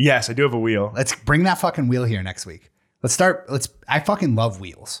 Yes, I do have a wheel. Let's bring that fucking wheel here next week. I fucking love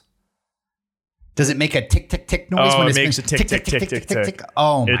wheels. Does it make a tick, tick, tick noise? Oh, it makes a tick, tick, tick, tick, tick.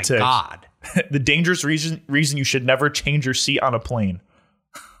 Oh my God. The dangerous reason you should never change your seat on a plane.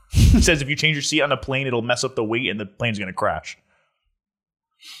 It says if you change your seat on a plane, it'll mess up the weight and the plane's going to crash.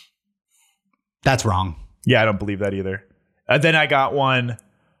 That's wrong. Yeah, I don't believe that either. Then I got one.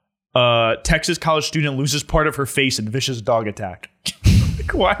 Texas college student loses part of her face in vicious dog attack.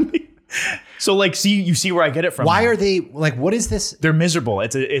 Like, why? So, like, you see where I get it from. Why are they, like, what is this? They're miserable.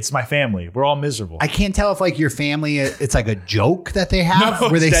 It's my family. We're all miserable. I can't tell if, like, your family, it's like a joke that they have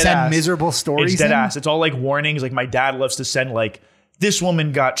where they send miserable stories. It's dead ass. It's all like warnings. Like, my dad loves to send, like, this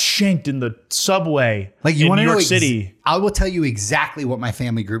woman got shanked in the subway, like, you in New York City. I will tell you exactly what my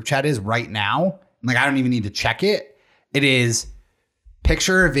family group chat is right now. Like, I don't even need to check it. It is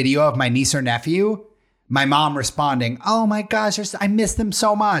picture or video of my niece or nephew. My mom responding, "Oh my gosh, I miss them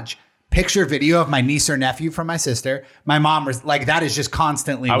so much." Picture video of my niece or nephew from my sister. My mom was like, that is just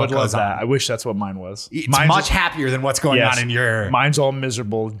constantly what goes on. I wish that's what mine was. It's much happier than what's going on in your... Mine's all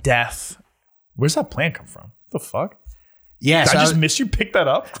miserable. Death. Where's that plant come from? What the fuck? Yeah, Did I just miss you pick that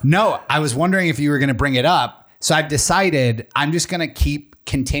up? No, I was wondering if you were going to bring it up. So I've decided I'm just going to keep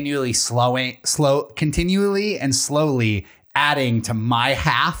continually and slowly adding to my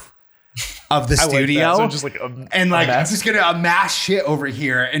half of the studio. Like so just like I'm just going to amass shit over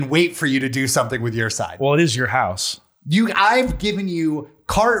here and wait for you to do something with your side. Well, it is your house. I've given you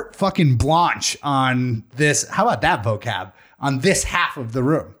carte fucking blanche on this. How about that vocab? On this half of the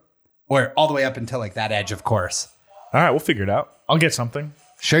room. Or all the way up until like that edge, of course. All right, we'll figure it out. I'll get something.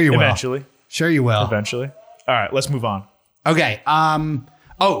 Sure you will. Eventually. Sure you will. Eventually. All right, let's move on. Okay.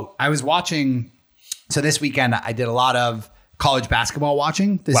 I was watching. So this weekend I did a lot of college basketball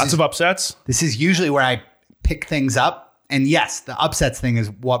watching. Lots of upsets. This is usually where I pick things up. And yes, the upsets thing is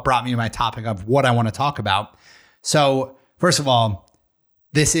what brought me to my topic of what I want to talk about. So first of all,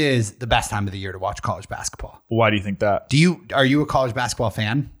 this is the best time of the year to watch college basketball. Why do you think that? Are you a college basketball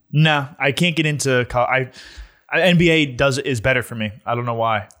fan? No, I can't get into NBA is better for me. I don't know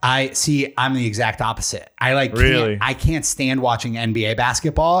why. I'm the exact opposite. I can't stand watching NBA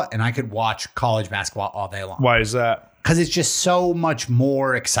basketball, and I could watch college basketball all day long. Why is that? Because it's just so much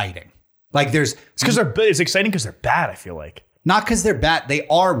more exciting. Like it's because it's exciting because they're bad. I feel like not because they're bad. They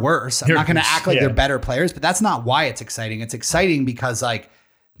are worse. I'm not going to act like they're better players, but that's not why it's exciting. It's exciting because like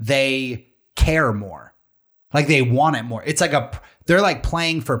they care more, like they want it more. It's like they're like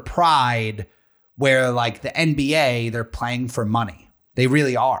playing for pride, where like the NBA they're playing for money. They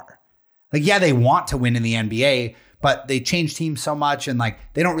really are. Like yeah, they want to win in the NBA. But they change teams so much and like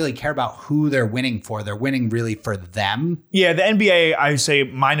they don't really care about who they're winning for. They're winning really for them. Yeah, the NBA, I say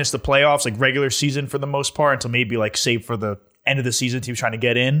minus the playoffs, like regular season for the most part, until maybe like save for the end of the season, teams trying to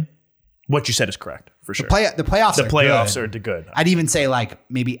get in. What you said is correct, for sure. The playoffs are good. I'd even say like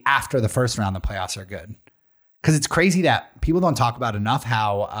maybe after the first round, the playoffs are good. Because it's crazy that people don't talk about enough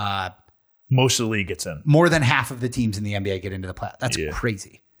how most of the league gets in. More than half of the teams in the NBA get into the playoffs. That's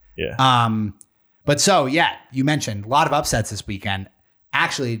crazy. Yeah. But so, yeah, you mentioned a lot of upsets this weekend.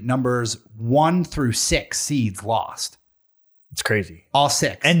 Actually, numbers 1 through 6 seeds lost. It's crazy. All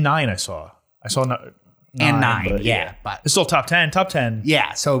 6. And 9 I saw. And 9, yeah. But it's still top 10. Top 10.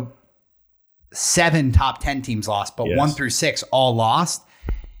 Yeah, so 7 top 10 teams lost, but 1 through 6 all lost.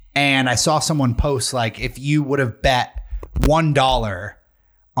 And I saw someone post, like, if you would have bet $1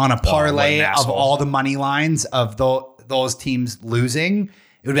 on a parlay of all the money lines of those teams losing,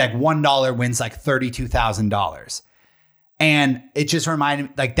 it would be like $1 wins like $32,000. And it just reminded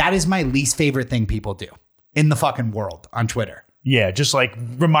me, like, that is my least favorite thing people do in the fucking world on Twitter. Yeah, just like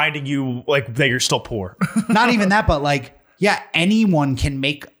reminding you like that you're still poor. Not even that, but like, yeah, anyone can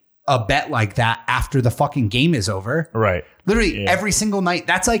make a bet like that after the fucking game is over. Right. Literally every single night.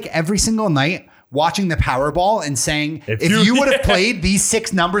 That's like every single night watching the Powerball and saying, if you would have played these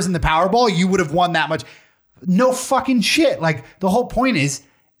 6 numbers in the Powerball, you would have won that much. No fucking shit. Like the whole point is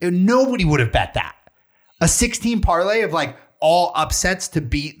nobody would have bet that. A 16 parlay of like all upsets to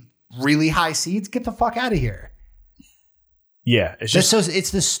beat really high seeds. Get the fuck out of here. Yeah. It's just it's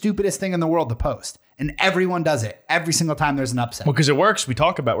the stupidest thing in the world to post. And everyone does it every single time there's an upset. Well, because it works. We're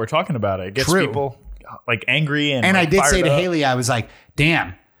talking about it. It gets people like angry and I like, did say to up. Haley, I was like,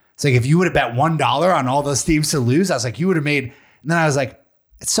 damn. It's like if you would have bet $1 on all those teams to lose, I was like, you would have made. And then I was like,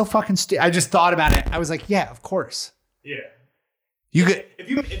 it's so fucking stupid. I just thought about it. I was like, yeah, of course. Yeah. You could if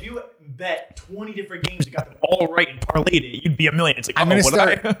you bet 20 different games and got them all right and parlayed it, you'd be $1 million. It's like I'm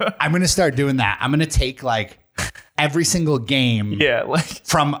gonna start doing that. I'm gonna take like every single game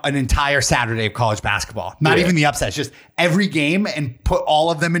from an entire Saturday of college basketball. Not even the upsets, just every game and put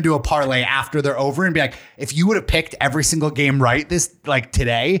all of them into a parlay after they're over and be like, if you would have picked every single game right this like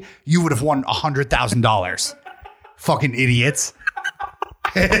today, you would have won $100,000. Fucking idiots.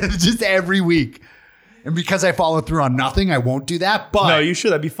 Just every week. And because I follow through on nothing, I won't do that. But no, you should.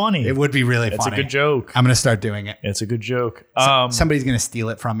 That'd be funny. It would be really funny. It's a good joke. I'm going to start doing it. It's a good joke. Somebody's going to steal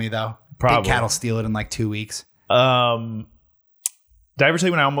it from me, though. Probably. Big Cat will steal it in like 2 weeks. Did I ever tell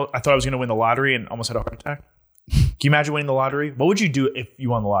you when I thought I was going to win the lottery and almost had a heart attack? Can you imagine winning the lottery? What would you do if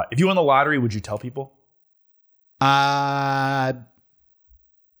you won the lottery? If you won the lottery, would you tell people? I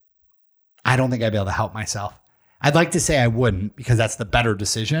don't think I'd be able to help myself. I'd like to say I wouldn't because that's the better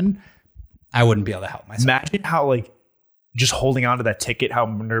decision. I wouldn't be able to help myself. Imagine how like just holding on to that ticket, how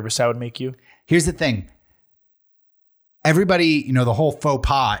nervous that would make you. Here's the thing. Everybody, the whole faux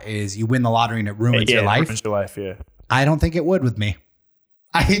pas is you win the lottery and it ruins your life. It ruins your life, yeah. I don't think it would with me.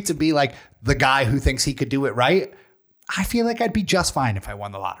 I hate to be like the guy who thinks he could do it right. I feel like I'd be just fine if I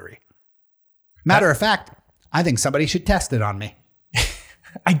won the lottery. Matter of fact, I think somebody should test it on me.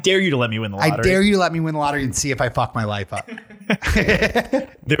 I dare you to let me win the lottery. I dare you to let me win the lottery and see if I fuck my life up.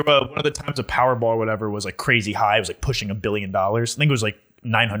 There were one of the times a Powerball or whatever was like crazy high. It was like pushing $1 billion. I think it was like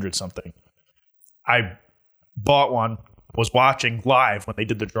 900 something. I bought one, was watching live when they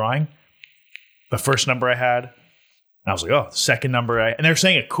did the drawing. The first number I had, and I was like, oh, the second number. And they were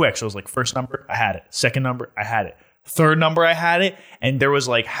saying it quick. So it was like first number, I had it. Second number, I had it. third number I had it, and there was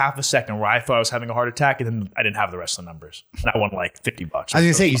like half a second where I thought I was having a heart attack, and then I didn't have the rest of the numbers, and I won like $50. I was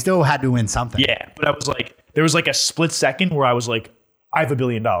gonna say you still had to win something. Yeah, but I was like, there was like a split second where I was like, I have $1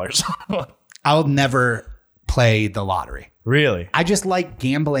 billion. I'll never play the lottery. Really? I just like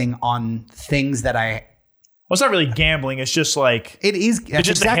gambling on things that Well, it's not really gambling. It's just like it is. it's That's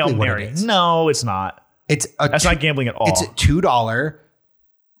just exactly a Hail what Mary. it is. No, it's not. That's not gambling at all. It's a $2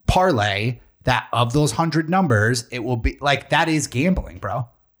 parlay that of those 100 numbers, it will be like that is gambling, bro.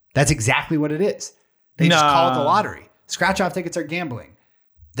 That's exactly what it is. They just call it the lottery. Scratch off tickets are gambling.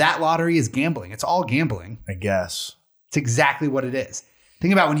 That lottery is gambling. It's all gambling. I guess. It's exactly what it is.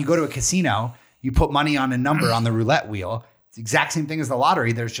 Think about when you go to a casino, you put money on a number on the roulette wheel. It's the exact same thing as the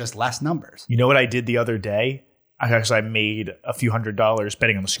lottery. There's just less numbers. You know what I did the other day? I made a few $100s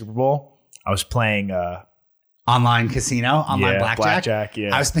betting on the Super Bowl. I was playing Online casino, online blackjack.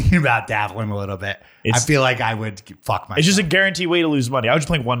 Yeah. I was thinking about dabbling a little bit. I feel like I would fuck myself. It's just a guaranteed way to lose money. I was just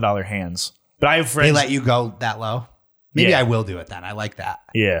playing $1 hands. But I have friends. They let you go that low? Maybe Yeah. I will do it then. I like that.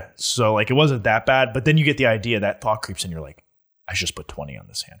 Yeah. So like it wasn't that bad. But then you get the idea, that thought creeps in. You're like, I should just put 20 on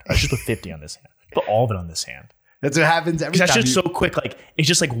this hand. I should put 50 on this hand. Put all of it on this hand. That's what happens every Because time. that's just so quick. Like it's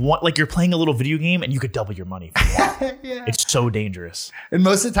just like one, like you're playing a little video game and you could double your money. Yeah. It's so dangerous. And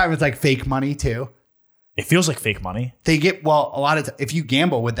most of the time it's like fake money too. It feels like fake money. They get, well, a lot of, if you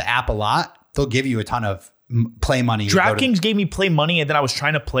gamble with the app a lot, they'll give you a ton of play money. DraftKings gave me play money, and then I was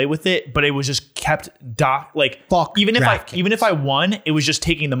trying to play with it, but it was just kept Fuck even DraftKings. if I won, it was just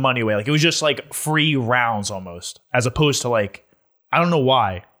taking the money away. Like it was just like free rounds almost, as opposed to like, I don't know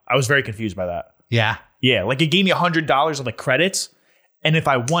why. I was very confused by that. Yeah. Yeah, like it gave me $100 on the credits, and if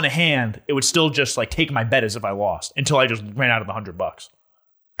I won a hand, it would still just like take my bet as if I lost until I just ran out of the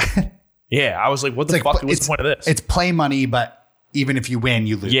 $100. Yeah, I was like, what the fuck? What's the point of this? It's play money, but even if you win,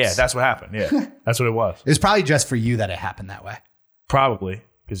 you lose. Yeah, that's what happened. Yeah, that's what it was. It was probably just for you that it happened that way. Probably.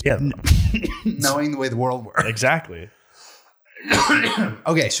 Because, yeah. Knowing the way the world works. Exactly.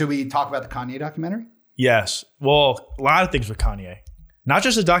 Okay, should we talk about the Kanye documentary? Yes. Well, a lot of things with Kanye. Not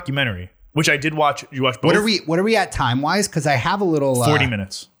just a documentary, which I did watch. You watched both? What are we at time-wise? Because I have a little... 40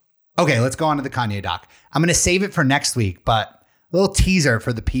 minutes. Okay, let's go on to the Kanye doc. I'm going to save it for next week, but a little teaser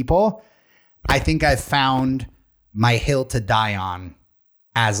for the people. I think I've found my hill to die on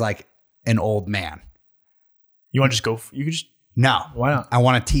as like an old man. You want to just go? You could just... No. Why not? I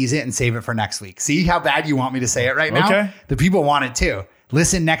want to tease it and save it for next week. See how bad you want me to say it right now? Okay. The people want it too.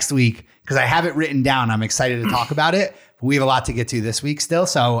 Listen next week because I have it written down. I'm excited to talk about it. We have a lot to get to this week still,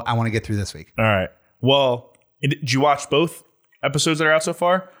 so I want to get through this week. All right. Well, did you watch both episodes that are out so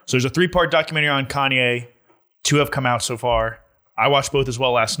far? So there's a 3-part documentary on Kanye. 2 have come out so far. I watched both as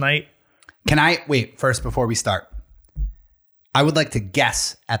well last night. Can I wait first before we start? I would like to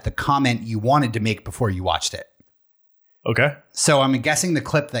guess at the comment you wanted to make before you watched it. Okay. So I'm guessing the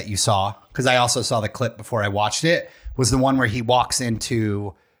clip that you saw, because I also saw the clip before I watched it, was the one where he walks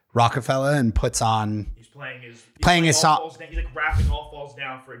into Rockefeller and puts on... He's playing his song. He's like rapping All Falls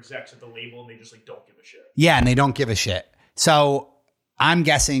Down for execs at the label, and they just like don't give a shit. Yeah, and they don't give a shit. So I'm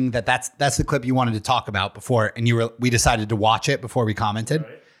guessing that that's the clip you wanted to talk about before, and we decided to watch it before we commented.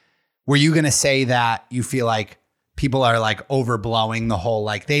 Right. Were you going to say that you feel like people are like overblowing the whole,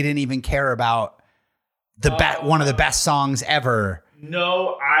 like they didn't even care about one of the best songs ever?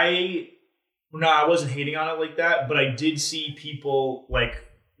 No, I wasn't hating on it like that, but I did see people like,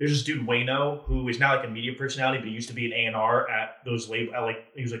 there's this dude Wayno who is now like a media personality, but he used to be an A&R at those label,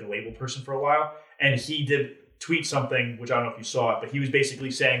 he was like a label person for a while, and he did tweet something, which I don't know if you saw it, but he was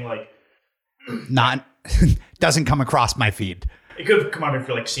basically saying like, Not doesn't come across my feed. it could have come out if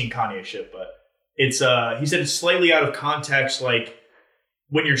you're like seeing Kanye shit, but it's he said it's slightly out of context, like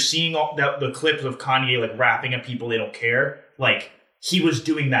when you're seeing all the clips of Kanye like rapping at people they don't care, like he was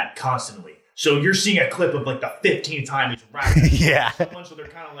doing that constantly. So you're seeing a clip of like the 15th time he's rapping. Yeah. So they're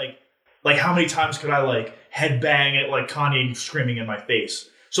kind of like how many times could I like headbang at like Kanye screaming in my face?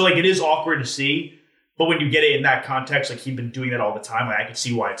 So like it is awkward to see, but when you get it in that context, like he's been doing that all the time, like I can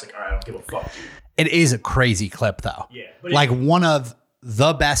see why it's like, all right, I don't give a fuck, dude. It is a crazy clip though. Yeah. But like one of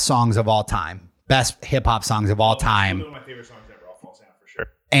the best songs of all time, best hip hop songs of all time. One of my favorite songs ever, All Falls Down for sure.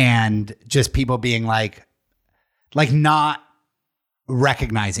 And just people being like not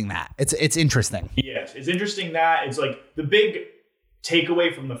recognizing that. It's interesting. Yes, it's interesting that it's like the big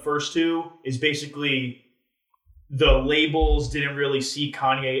takeaway from the first 2 is basically the labels didn't really see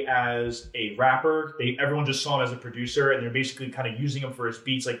Kanye as a rapper. Everyone just saw him as a producer, and they're basically kind of using him for his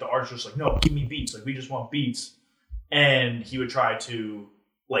beats. Like the artist was like, no, give me beats. Like we just want beats. And he would try to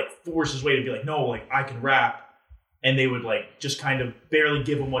like force his way to be like, no, like I can rap. And they would like just kind of barely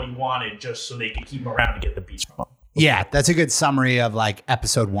give him what he wanted just so they could keep him around to get the beats from him. Yeah, that's a good summary of like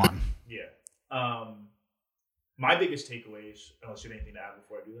episode 1. Yeah. My biggest takeaways, unless you have anything to add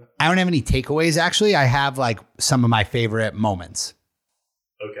before I do that. I don't have any takeaways, actually. I have like some of my favorite moments.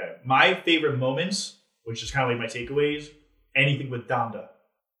 Okay. My favorite moments, which is kind of like my takeaways, anything with Donda.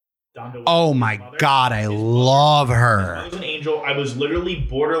 Donda was Oh his my mother. God, I love I her. was an angel. I was literally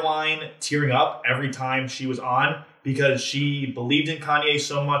borderline tearing up every time she was on because she believed in Kanye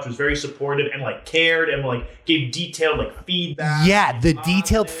so much, was very supportive, and like cared and like gave detailed like feedback. Yeah, the Positive.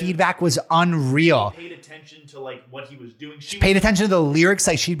 detailed feedback was unreal. Paid attention to like what he was doing. She Paid attention to the lyrics.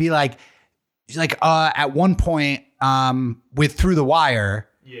 Like she'd be like, at one point, with Through the Wire,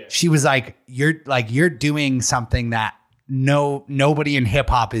 Yeah. she was like, you're doing something that nobody in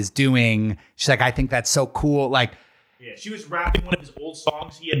hip hop is doing. She's like, I think that's so cool. Like, Yeah, she was rapping one of his old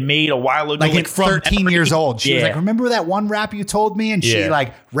songs he had made a while ago. like at 13 years old. She was Yeah. like, remember that one rap you told me? And she Yeah.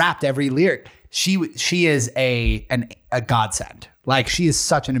 like rapped every lyric. She is a godsend. Like she is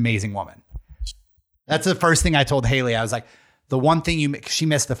such an amazing woman. That's the first thing I told Haley. I was like, the one thing she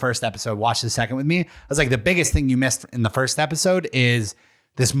missed the first episode, watch the second with me. I was like, the biggest thing you missed in the first episode is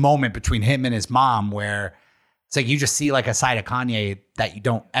this moment between him and his mom where it's like you just see like a side of Kanye that you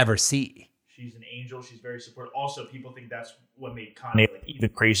don't ever see. She's an angel. She's very supportive. Also, people think that's what made Kanye like even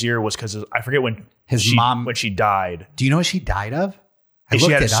crazier was because I forget when when she died. Do you know what she died of? She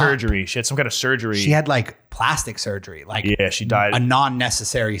had a it up. surgery. She had some kind of surgery. She had like plastic surgery, like she died. a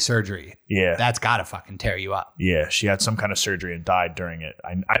non-necessary surgery. Yeah. That's gotta fucking tear you up. Yeah, she had some kind of surgery and died during it.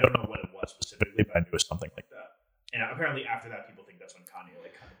 I don't know what it was specifically, but I knew it was something like that. And apparently after that, people think that's when Kanye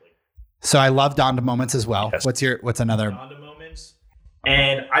like kind of like So I love Donda moments as well. Yes. What's another? Donda moments.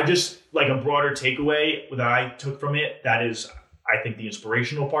 And I just like a broader takeaway that I took from it. That is, I think the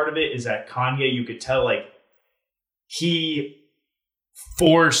inspirational part of it is that Kanye, you could tell like he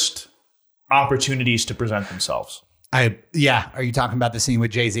forced opportunities to present themselves. Are you talking about the scene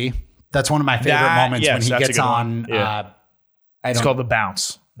with Jay-Z? That's one of my favorite moments when he that's a gets good on. one. Yeah. I It's don't. called The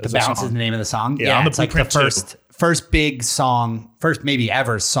Bounce. The Bounce is the name of the song. Yeah, on the it's like the Blueprint too. first big song, first maybe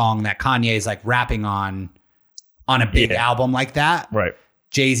ever song that Kanye is like rapping on a big album like that. Right.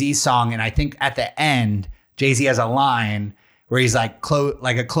 Jay-Z's song, and I think at the end, Jay-Z has a line where he's like,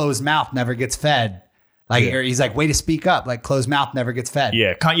 like a closed mouth never gets fed. Like, or he's like, way to speak up. Like, closed mouth never gets fed.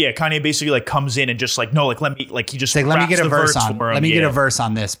 Yeah, Kanye basically like comes in and just like, no, like let me, like he just Like, let me raps get a the verse on. for him. Let me get a verse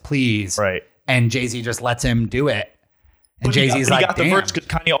on this, please. Right. And Jay-Z just lets him do it. And But Jay-Z's he like, got the damn. verse because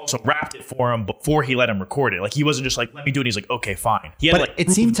Kanye also rapped it for him before he let him record it. Like he wasn't just like, let me do it. He's like, okay, fine. He had, But like, it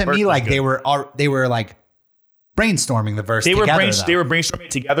seemed to proof me the like verse was they were like brainstorming the verse together. they were brainstorming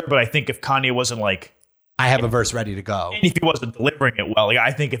it together. But I think if Kanye wasn't like, I have a verse ready to go. and if he wasn't delivering it well, like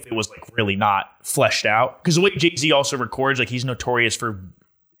I think if it was like really not fleshed out, because the way Jay-Z also records, like he's notorious for,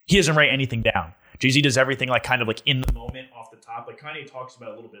 he doesn't write anything down. Jay-Z does everything like kind of like in the moment off the top. Like Kanye talks about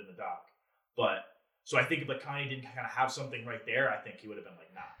it a little bit in the doc, but so I think if like Kanye didn't kind of have something right there, I think he would have been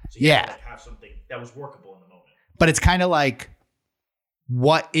like, nah. So he had to, like, have something that was workable in the moment. But it's kind of like,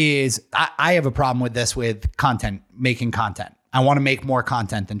 I have a problem with this with content, making content. I want to make more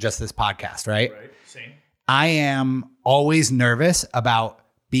content than just this podcast, right? Right. Same. I am always nervous about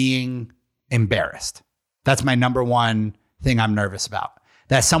being embarrassed. That's my number one thing I'm nervous about.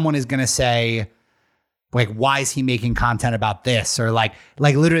 That someone is going to say, like, why is he making content about this? Or like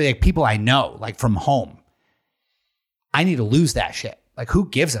literally like people I know, like from home. I need to lose that shit. Like, who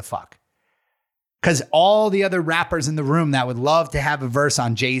gives a fuck? Because all the other rappers in the room that would love to have a verse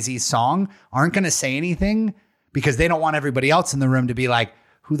on Jay-Z's song aren't going to say anything because they don't want everybody else in the room to be like,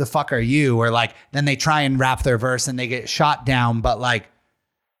 who the fuck are you? Or like, then they try and rap their verse and they get shot down. But like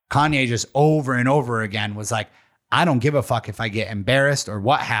Kanye just over and over again was like, I don't give a fuck if I get embarrassed or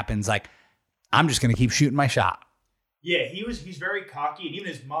what happens. Like, I'm just going to keep shooting my shot. Yeah, he's very cocky, and even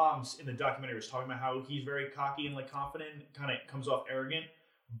his mom's in the documentary was talking about how he's very cocky and like confident, kind of comes off arrogant,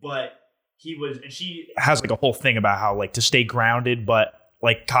 but he was, and she has like a whole thing about how like to stay grounded, but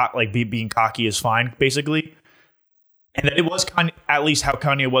like being cocky is fine, basically. And that it was kind of at least how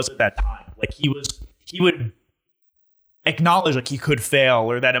Kanye was at that time. Like he would acknowledge like he could fail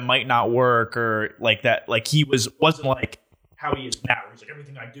or that it might not work or like that. Like he wasn't like how he is now. He's like,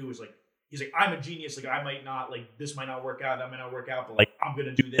 everything I do is like, he's like, I'm a genius. Like I might not, like this might not work out. That might not work out, but like, I'm going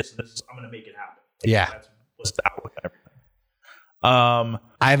to do this and I'm going to make it happen. Like, Yeah. That's what's the outlook on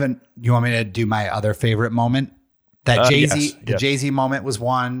everything. You want me to do my other favorite moment? That Jay-Z, yes. Jay-Z moment was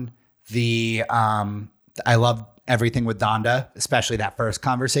one. I love everything with Donda, especially that first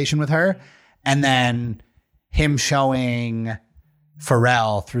conversation with her. And then him showing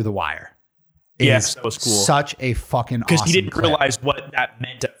Pharrell Through the Wire. Yes, that was cool. Such a fucking awesome Because he didn't clip. realize what that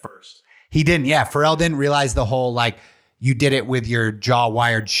meant at first. He didn't. Yeah. Pharrell didn't realize the whole, like, you did it with your jaw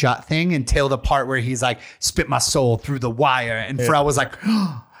wired shut thing until the part where he's like, spit my soul through the wire. And Pharrell was like,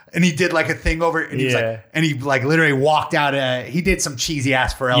 and he did like a thing over, and he was like, and he like literally walked out. He did some cheesy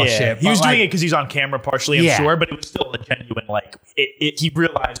ass Pharrell shit. He was doing it because he's on camera partially, I'm sure, but it was still a genuine, like, he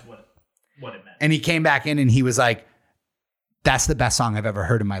realized what it meant. And he came back in and he was like, that's the best song I've ever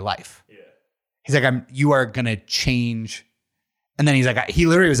heard in my life. Yeah. He's like, you are going to change. And then he's like, he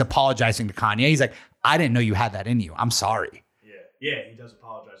literally was apologizing to Kanye. He's like, I didn't know you had that in you. I'm sorry. Yeah, he does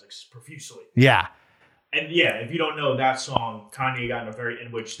apologize like profusely. Yeah. And yeah, if you don't know that song, Kanye got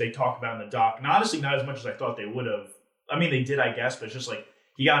in which they talk about in the doc. And honestly, not as much as I thought they would have. I mean, they did, I guess, but it's just like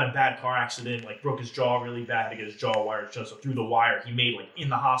he got in a bad car accident, like broke his jaw really bad, had to get his jaw wired shut. So through the wire, he made like in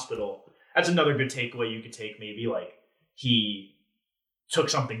the hospital. That's another good takeaway you could take. Maybe like he took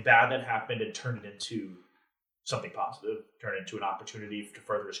something bad that happened and turned it into something positive, turned it into an opportunity to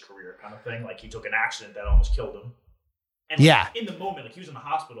further his career, kind of thing. Like he took an accident that almost killed him. And like, in the moment, like he was in the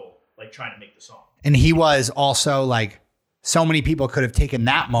hospital, like trying to make the song. And he was also like, so many people could have taken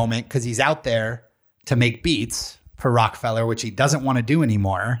that moment because he's out there to make beats for Rockefeller, which he doesn't want to do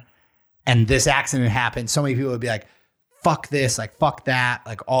anymore. And this accident happened. So many people would be like, fuck this, like fuck that,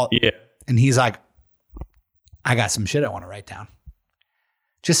 like all. Yeah. And he's like, I got some shit I want to write down.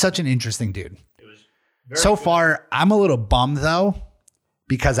 Just such an interesting dude. It was so good. Far, I'm a little bummed though,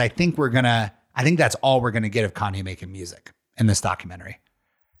 because I think that's all we're going to get of Kanye making music in this documentary.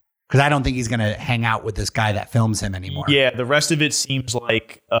 Because I don't think he's going to hang out with this guy that films him anymore. Yeah, the rest of it seems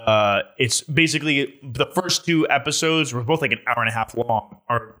like it's basically the first 2 episodes were both like an hour and a half long,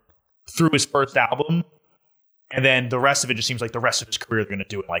 or through his first album. And then the rest of it just seems like the rest of his career, they're going to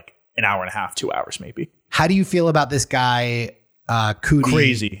do it like an hour and a half, 2 hours maybe. How do you feel about this guy, Coodie,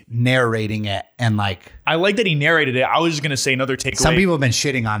 crazy narrating it? And like, I like that he narrated it. I was just going to say another takeaway. Some people have been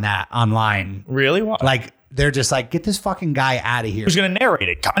shitting on that online. Really? What? Like, they're just like, get this fucking guy out of here. Who's going to narrate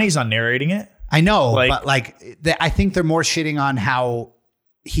it? Kanye's not narrating it. I know, but like, I think they're more shitting on how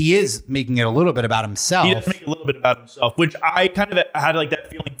he is making it a little bit about himself. He does make it a little bit about himself, which I kind of had like that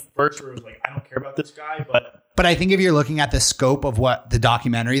feeling first where it was like, I don't care about this guy, But I think if you're looking at the scope of what the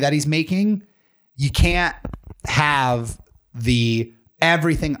documentary that he's making, you can't have the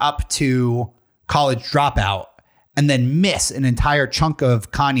everything up to College Dropout and then miss an entire chunk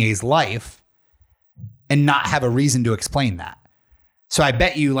of Kanye's life and not have a reason to explain that. So I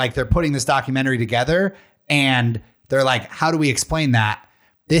bet you like they're putting this documentary together and they're like, how do we explain that?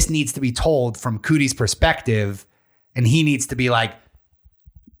 This needs to be told from Coodie's perspective. And he needs to be like,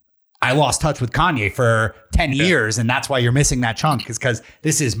 I lost touch with Kanye for 10 years. And that's why you're missing that chunk, is because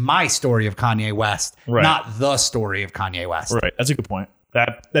this is my story of Kanye West, not the story of Kanye West. Right. That's a good point.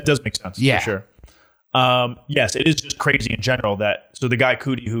 That does make sense. Yeah. For sure. Yes, it is just crazy in general so the guy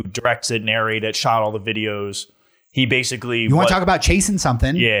Coodie who directs it, narrated it, shot all the videos, he basically... You want to talk about chasing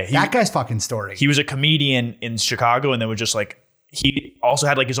something? Yeah. That guy's fucking story. He was a comedian in Chicago, and then was just like, he also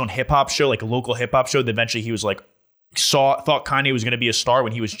had like his own hip hop show, like a local hip hop show that eventually he was like, thought Kanye was going to be a star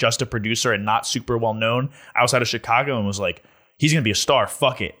when he was just a producer and not super well known outside of Chicago, and was like, he's going to be a star,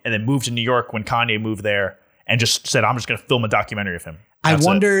 fuck it. And then moved to New York when Kanye moved there and just said, I'm just going to film a documentary of him. That's I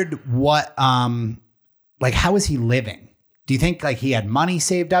wondered what, like, how was he living? Do you think like he had money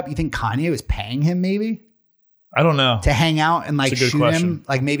saved up? You think Kanye was paying him maybe? I don't know. To hang out and like shoot question. him?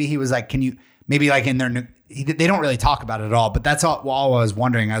 Like maybe he was like, can you, maybe like in their, they don't really talk about it at all, but that's all I was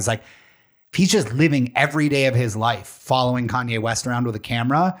wondering. I was like, if he's just living every day of his life following Kanye West around with a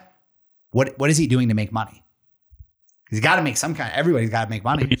camera, what is he doing to make money? He's got to make everybody's got to make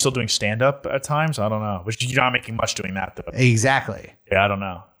money. He's still doing stand-up at times? I don't know. Which you're not making much doing that, though. Exactly. Yeah, I don't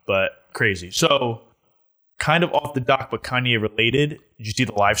know. But crazy. So, kind of off the dock, but Kanye related. Did you see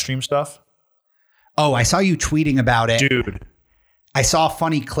the live stream stuff? Oh, I saw you tweeting about it. Dude. I saw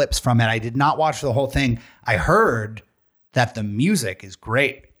funny clips from it. I did not watch the whole thing. I heard that the music is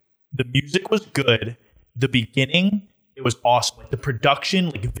great. The music was good. The beginning, it was awesome. Like the production,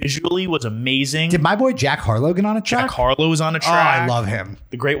 like visually, was amazing. Did my boy Jack Harlow get on a track? Jack Harlow was on a track. Oh, I love him.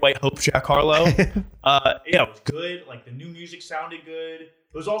 The Great White Hope, Jack Harlow. Yeah, it was good. Like the new music sounded good.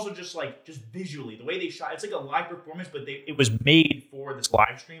 It was also just visually, the way they shot. It's like a live performance, but it was made for this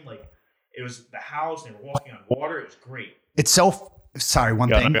live stream. Like it was the house. They were walking on water. It was great. It's so sorry. One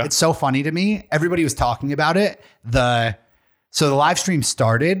thing. It's so funny to me. Everybody was talking about it. So the live stream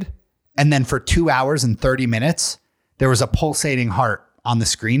started. And then for 2 hours and 30 minutes, there was a pulsating heart on the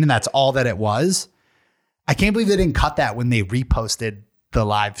screen. And that's all that it was. I can't believe they didn't cut that when they reposted the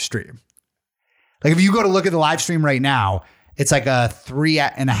live stream. Like if you go to look at the live stream right now, it's like a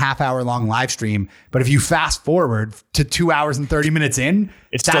 3.5 hour long live stream. But if you fast forward to 2 hours and 30 minutes in,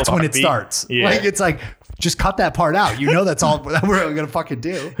 It's still that's when it heartbeat. starts. Yeah. Like, it's like, just cut that part out. You know, that's all that we're going to fucking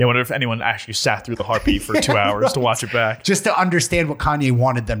do. Yeah, I wonder if anyone actually sat through the heartbeat for 2 hours to watch it back. Just to understand what Kanye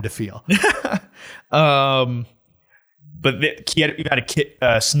wanted them to feel. But you had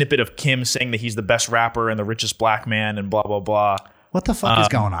a snippet of Kim saying that he's the best rapper and the richest black man and blah, blah, blah. What the fuck is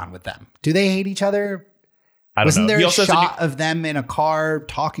going on with them? Do they hate each other? I don't Wasn't know. there He a also has shot of them in a car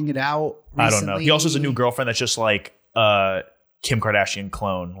talking it out recently? I don't know. He also has a new girlfriend that's just like Kim Kardashian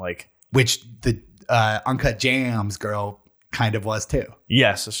clone. Like, Which the Uncut Jams girl kind of was too.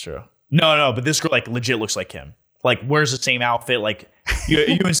 yes, that's true. No, but this girl like legit looks like Kim. Like, wears the same outfit. Like, you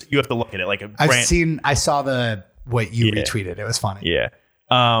have to look at it like a brand. I saw what you Yeah. retweeted. It was funny. Yeah.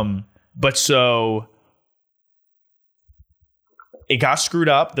 But so it got screwed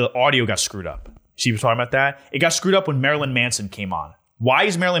up. The audio got screwed up. See, we're talking about that. It got screwed up when Marilyn Manson came on. Why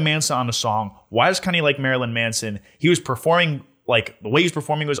is Marilyn Manson on the song? Why does Kanye like Marilyn Manson? He was performing, like, the way he was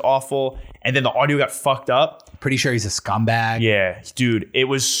performing was awful. And then the audio got fucked up. Pretty sure he's a scumbag. Yeah, dude, it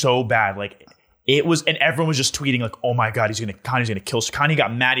was so bad. Like, it was, and everyone was just tweeting like, "Oh my god, Kanye's gonna kill." So Kanye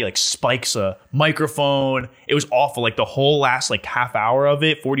got mad. He like spikes a microphone. It was awful. Like the whole last like half hour of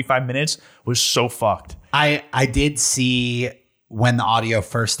it, 45 minutes, was so fucked. I did see when the audio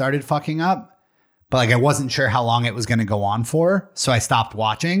first started fucking up, but like I wasn't sure how long it was going to go on for, so I stopped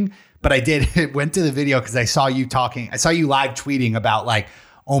watching. But I did went to the video because I saw you talking. I saw you live tweeting about like,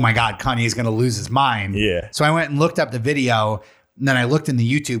 "Oh my god, Kanye's going to lose his mind." Yeah. So I went and looked up the video, and then I looked in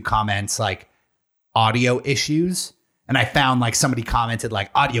the YouTube comments like audio issues, and I found like somebody commented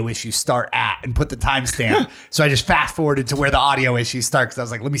like audio issues start at and put the timestamp. So I just fast forwarded to where the audio issues start because I was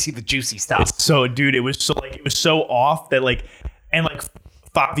like, let me see the juicy stuff. So, dude, it was so off that like, and like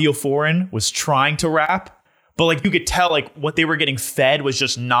Fabio Foreign was trying to rap, but like you could tell like what they were getting fed was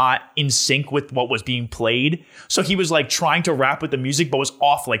just not in sync with what was being played. So he was like trying to rap with the music, but was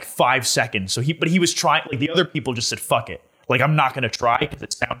off like 5 seconds. So he was trying, like the other people just said, fuck it. Like, I'm not going to try because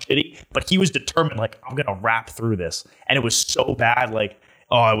it sounds shitty, but he was determined, like, I'm going to rap through this. And it was so bad. Like,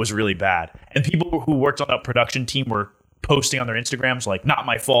 oh, it was really bad. And people who worked on that production team were posting on their Instagrams, like, not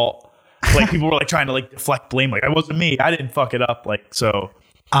my fault. Like, people were like trying to like deflect blame. Like, it wasn't me. I didn't fuck it up. Like, so.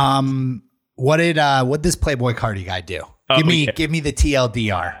 What this Playboy Cardi guy do? Give me the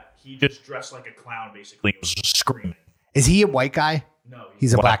TLDR. He just dressed like a clown, basically. He was just screaming. Is he a white guy? No.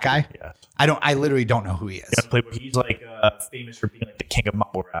 He's a black guy? Yeah. I literally don't know who he is. He's like famous for being like the king of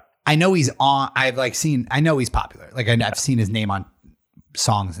mumble rap. I know he's on. I know he's popular. Like I've seen his name on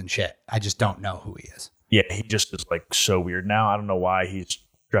songs and shit. I just don't know who he is. Yeah, he just is like so weird now. I don't know why he's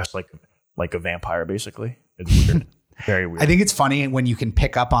dressed like a vampire, basically. It's weird. Very weird. I think it's funny when you can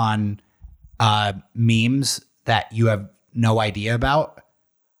pick up on memes that you have no idea about.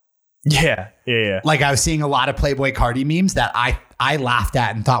 Yeah. Like I was seeing a lot of Playboy Cardi memes that I laughed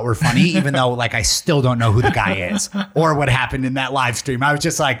at and thought were funny, even though like I still don't know who the guy is or what happened in that live stream. I was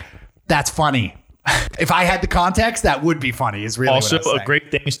just like, that's funny. If I had the context, that would be funny. Is really also what I was a saying.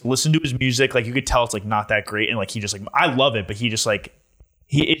 great thing is to listen to his music. Like you could tell it's like not that great, and like he just like I love it, but he just like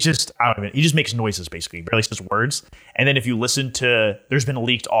he just makes noises basically. He barely says words. And then if you listen to, there's been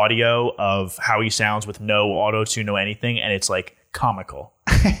leaked audio of how he sounds with no auto tune, no anything, and it's like comical.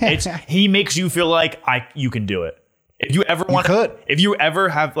 He makes you feel like you can do it. If you ever want to, if you ever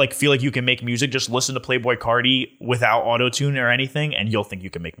have like feel like you can make music, just listen to Playboy Cardi without auto tune or anything, and you'll think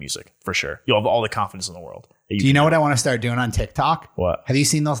you can make music for sure. You'll have all the confidence in the world. Do you know what I want to start doing on TikTok? What? Have you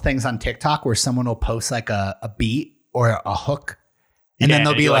seen those things on TikTok where someone will post like a beat or a hook? And then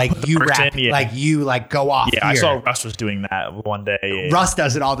they'll be like, you rap, like you like go off. Yeah, here. I saw Russ was doing that one day. Yeah. Russ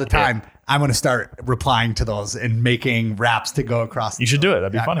does it all the time. I'm going to start replying to those and making raps to go across. You should do it.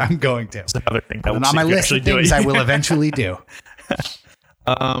 That'd be funny. I'm going to. It's another thing. And on my list of things I will eventually do.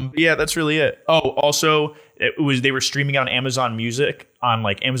 Yeah, that's really it. Oh, also, they were streaming on Amazon Music, on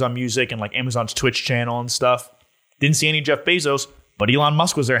like Amazon Music and like Amazon's Twitch channel and stuff. Didn't see any Jeff Bezos, but Elon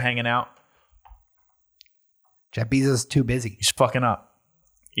Musk was there hanging out. Jeff Bezos is too busy. He's fucking up.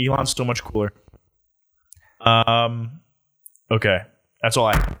 Elon's so much cooler. Okay, that's all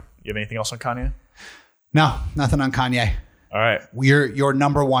I have. You have anything else on Kanye? No, nothing on Kanye. All right. We're your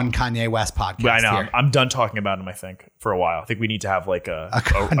number one Kanye West podcast. I know. Here. I'm done talking about him, I think, for a while. I think we need to have like a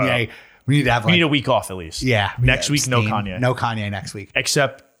Kanye. We need to have. We need a week off at least. Yeah. Next week, no Kanye. No Kanye next week.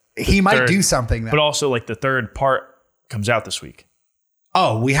 Except he might do something. But also, like the third part comes out this week.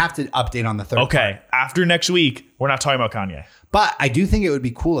 Oh, we have to update on the third. Okay. part. After next week, we're not talking about Kanye. But I do think it would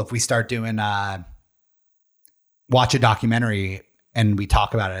be cool if we start doing watch a documentary and we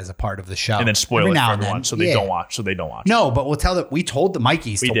talk about it as a part of the show. And then spoil Every it for now and everyone then. so they Yeah. don't watch. So they don't watch. No, but we'll tell that we told the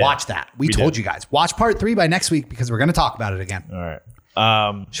Mikeys to did. watch that. We told you guys. Watch part 3 by next week because we're going to talk about it again. All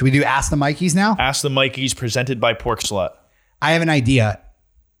right. Should we do Ask the Mikeys now? Ask the Mikeys presented by Pork Slut. I have an idea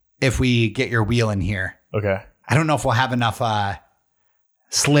if we get your wheel in here. Okay. I don't know if we'll have enough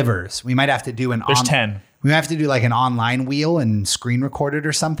slivers. We might have to do There's 10. We might have to do like an online wheel and screen record it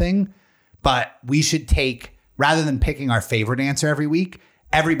or something. But we should take, rather than picking our favorite answer every week,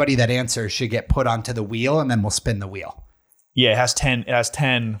 everybody that answers should get put onto the wheel and then we'll spin the wheel. Yeah, it has 10. It has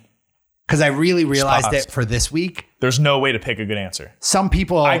 10. Because I really realized Spots. it for this week. There's no way to pick a good answer. Some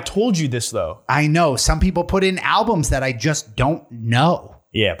people, I told you this though. I know, some people put in albums that I just don't know.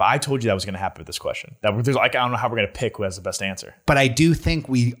 Yeah, but I told you that was going to happen with this question. That there's like, I don't know how we're going to pick who has the best answer. But I do think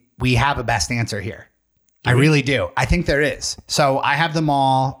we have a best answer here. I really do. I think there is. So I have them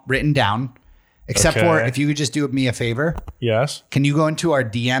all written down, except for Okay. if you could just do me a favor. Yes. Can you go into our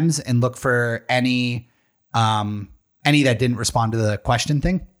DMs and look for any that didn't respond to the question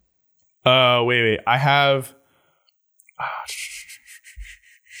thing? Wait. I have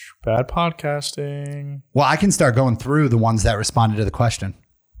bad podcasting. Well, I can start going through the ones that responded to the question.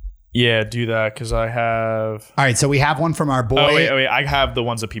 Yeah, do that because I have. All right. So we have one from our boy. Oh wait. I have the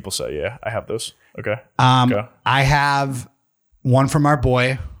ones that people say. Yeah, I have those. Okay. Go. I have one from our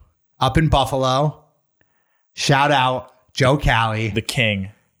boy up in Buffalo. Shout out Joe Cali The king.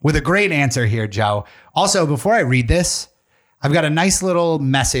 with a great answer here, Joe. Also, before I read this, I've got a nice little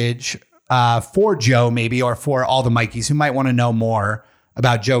message for Joe, maybe, or for all the Mikeys who might want to know more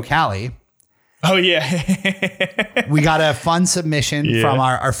about Joe Cali. Oh yeah. We got a fun submission from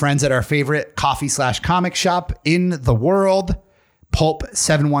our friends at our favorite coffee/comic shop in the world, Pulp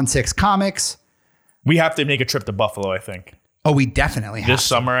 716 Comics. We have to make a trip to Buffalo. I think Oh, we definitely have. this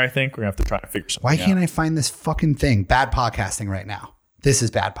summer. I think we're gonna have to try to figure something. Why can't out. I find this fucking thing? Bad podcasting right now. This is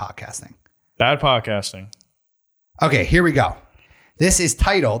bad podcasting. Bad podcasting. Okay, here we go. This is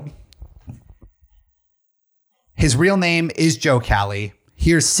titled, his real name is Joe Cali.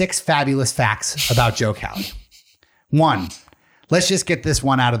 Here's 6 fabulous facts about Joe Cali. 1, let's just get this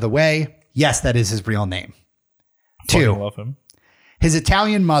one out of the way. Yes, that is his real name. Fucking 2, love him. his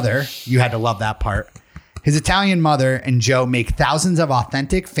Italian mother, you had to love that part. His Italian mother and Joe make thousands of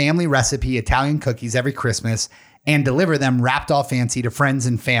authentic family recipe Italian cookies every Christmas and deliver them wrapped all fancy to friends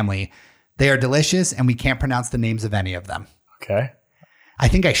and family. They are delicious and we can't pronounce the names of any of them. Okay. I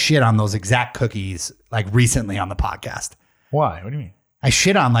think I shit on those exact cookies like recently on the podcast. Why? What do you mean? I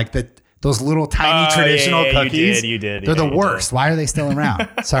shit on like those little tiny traditional yeah, cookies. You did. They're Yeah, the you worst. Why are they still around?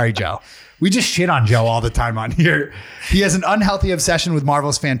 Sorry, Joe. We just shit on Joe all the time on here. He has an unhealthy obsession with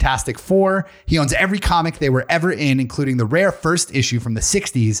Marvel's Fantastic Four. He owns every comic they were ever in, including the rare first issue from the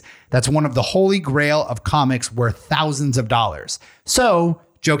 60s. That's one of the holy grail of comics worth thousands of dollars. So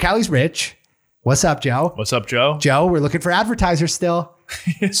Joe Cali's rich. What's up, Joe? What's up, Joe? Joe, we're looking for advertisers still.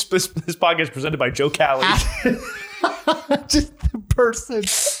 this podcast is presented by Joe Cali. Just the person.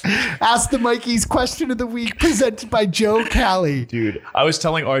 Ask the Mikeys question of the week presented by Joe Cali. Dude, I was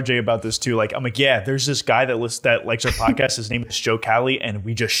telling RJ about this too. Like, I'm like, yeah, there's this guy that likes our podcast. His name is Joe Cali, and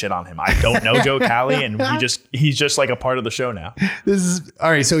we just shit on him. I don't know Joe Cali, and he's just like a part of the show now. This is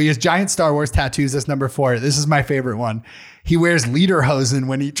all right. So he has giant Star Wars tattoos. That's number 4. This is my favorite one. He wears lederhosen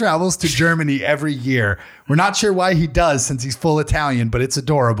when he travels to Germany every year. We're not sure why he does since he's full Italian, but it's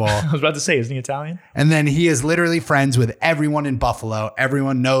adorable. I was about to say, isn't he Italian? And then he is literally friends with everyone in Buffalo.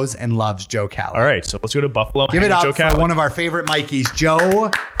 Everyone knows and loves Joe Cali. All right, so let's go to Buffalo. Give it Joe up for Cali. one of our favorite Mikeys,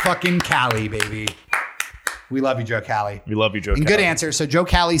 Joe fucking Cali, baby. We love you, Joe Cali. We love you, Joe And Cali. good answer. So Joe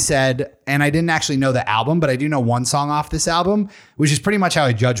Cali said, and I didn't actually know the album, but I do know one song off this album, which is pretty much how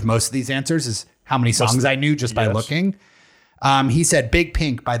I judge most of these answers, is how many songs I knew just by Yes. looking. He said Big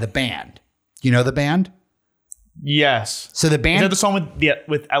Pink by The Band. You know The Band? Yes. So the Is band, that the song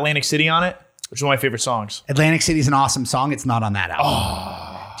with Atlantic City on it? Which is one of my favorite songs. Atlantic City is an awesome song. It's not on that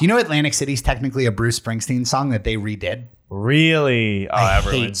album. Do you know Atlantic City is technically a Bruce Springsteen song that they redid? Really? Oh, I that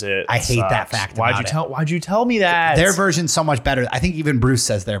hate- ruins it. I hate that Sucks. fact Why'd about you it. Why'd you tell me that? Their version's so much better. I think even Bruce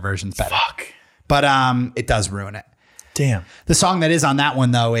says their version's better. Fuck. But it does ruin it. Damn. The song that is on that one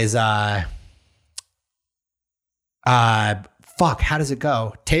though is fuck, how does it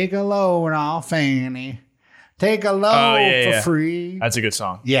go? Take a load off Fanny. Take a load for free. That's a good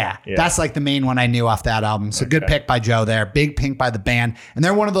song. Yeah, that's like the main one I knew off that album. So good pick by Joe there. Big Pink by The Band. And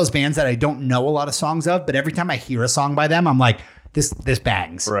they're one of those bands that I don't know a lot of songs of, but every time I hear a song by them, I'm like, this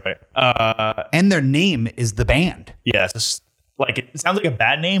bangs. Right. And their name is The Band. Yeah. It's just, like it sounds like a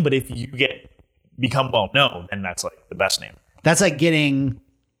bad name, but if you become well known, then that's like the best name. That's like getting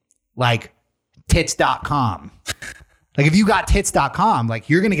like tits.com. Like if you got tits.com, like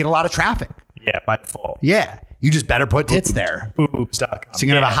you're going to get a lot of traffic. Yeah, by default. Yeah. You just better put tits there. Boobs.com. So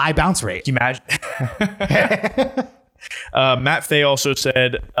you're going to have a high bounce rate. Can you imagine? Matt Fay also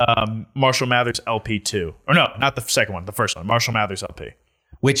said Marshall Mathers LP2. Or no, not the second one, the first one. Marshall Mathers LP.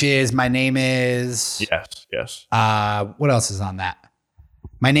 Which is My Name Is. Yes. What else is on that?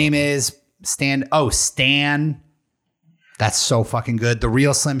 My Name Is Stan. Oh, Stan. That's so fucking good. The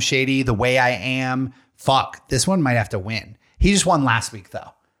Real Slim Shady. The Way I Am. Fuck. This one might have to win. He just won last week, though.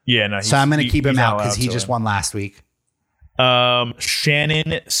 Yeah, no. So I'm going to keep him he's out not because he allowed just to won last week.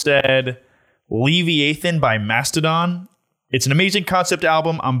 Shannon said Leviathan by Mastodon. It's an amazing concept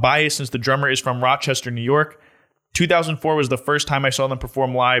album. I'm biased since the drummer is from Rochester, New York. 2004 was the first time I saw them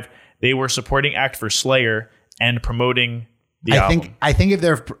perform live. They were supporting act for Slayer and promoting the album. I think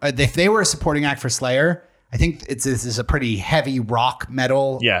if they were a supporting act for Slayer, I think this is a pretty heavy rock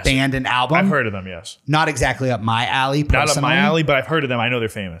metal band and album. I've heard of them, yes. Not exactly up my alley, personally. Not up my alley, but I've heard of them. I know they're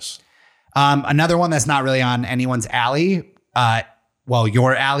famous. Another one that's not really on anyone's alley, well,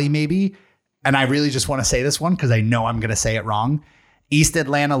 your alley maybe, and I really just want to say this one because I know I'm going to say it wrong. East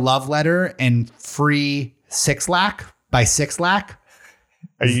Atlanta Love Letter and Free Six Lack by Six Lack.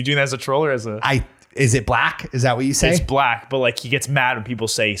 Are you doing that as a troll or as a... Is it black? Is that what you say? It's black, but like he gets mad when people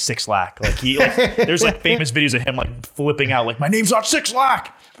say Six Lack. Like there's like famous videos of him like flipping out, like my name's not Six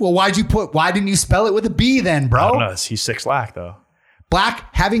Lack. Well, why didn't you spell it with a B then, bro? I don't know. He's Six Lack though.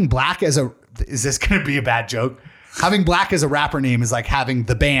 Having black as is this going to be a bad joke? Having black as a rapper name is like having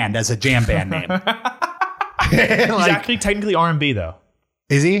the band as a jam band name. He's actually technically R&B though.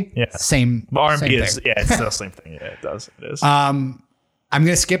 Is he? Yeah. Same. R&B is, yeah, it's still the same thing. Yeah, it does. It is. I'm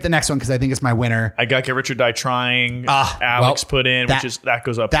going to skip the next one because I think it's my winner. I got Get Rich or Die Trying. Alex put in, that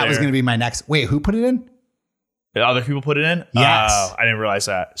goes up there. That was going to be my next. Wait, who put it in? Other people put it in? Yes. I didn't realize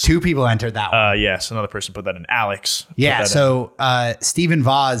that. Two people entered that one. Yes, another person put that in. Alex. Yeah, so Stephen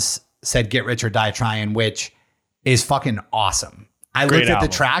Voss said Get Rich or Die Trying, which is fucking awesome. I Great looked at album.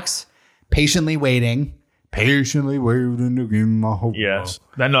 the tracks, patiently waiting to give my hope. Yes.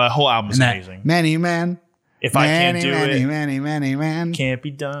 That whole album is amazing. Many man. If I can't do it, many man. can't be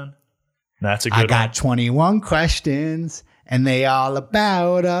done. That's a good I one. got 21 questions and they all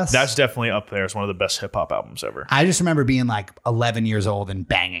about us. That's definitely up there. It's one of the best hip hop albums ever. I just remember being like 11 years old and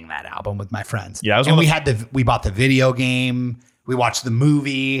banging that album with my friends. Yeah, and we bought the video game. We watched the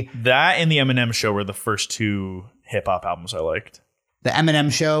movie. That and the Eminem Show were the first two hip hop albums I liked. The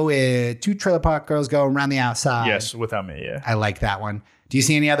Eminem Show is Two Trailer Park Girls Go Around the Outside. Yes, Without Me, yeah. I like that one. Do you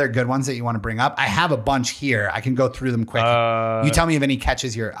see any other good ones that you want to bring up? I have a bunch here. I can go through them quick. You tell me if any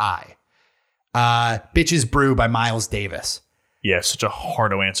catches your eye. Bitches Brew by Miles Davis. Yeah, such a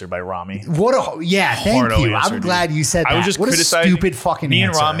hardo answer by Rami. Thank you. I'm glad you said that. I was just what criticizing. a stupid fucking me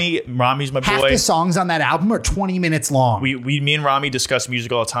answer. and Rami's my boy. Half the songs on that album are 20 minutes long. Me and Rami discuss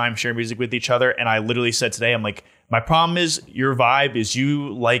music all the time, share music with each other, and I literally said today, I'm like, my problem is your vibe is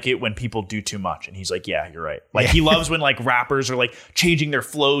you like it when people do too much. And he's like, yeah, you're right. Like he loves when like rappers are like changing their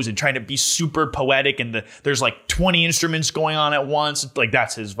flows and trying to be super poetic and there's like 20 instruments going on at once. Like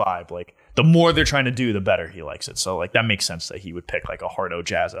that's his vibe. Like the more they're trying to do, the better he likes it. So like that makes sense that he would pick like a hardo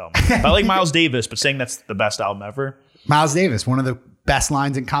jazz album. I like Miles Davis, but saying that's the best album ever. Miles Davis, one of the best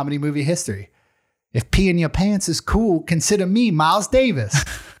lines in comedy movie history. If pee in your pants is cool, consider me Miles Davis.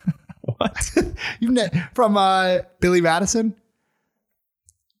 What? From Billy Madison?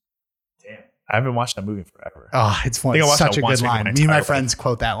 Damn. I haven't watched that movie forever. Oh, it's funny. I think I It's watched such a that once good maybe line. my Me and my entire friends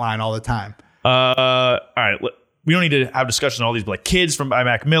quote that line all the time. All right. We don't need to have discussion on all these, but like Kids from by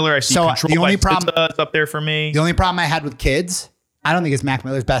Mac Miller. I see So, Control the only by problem- SZA is up there for me. The only problem I had with Kids, I don't think it's Mac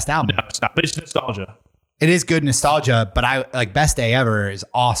Miller's best album. No, it's not, but it's nostalgia. It is good nostalgia, but I like Best Day Ever is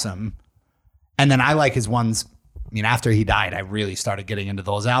awesome. And then I like his ones. I mean, after he died, I really started getting into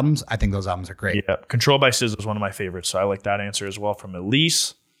those albums. I think those albums are great. Yeah, Control by SZA is one of my favorites, so I like that answer as well from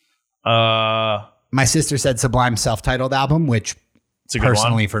Elise. It's My sister said Sublime self-titled album, which a good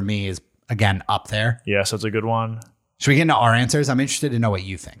personally one. for me is, again, up there. Yes, that's a good one. Should we get into our answers? I'm interested to know what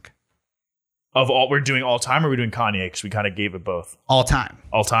you think. Of all, we're doing all time, or we're doing Kanye because we kind of gave it both. All time.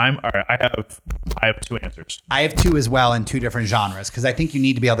 All time. All right, I have two answers. I have two as well in two different genres because I think you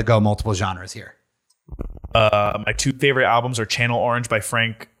need to be able to go multiple genres here. My two favorite albums are Channel Orange by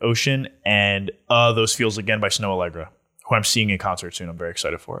Frank Ocean and Those Feels Again by Snow Allegra, who I'm seeing in concert soon. I'm very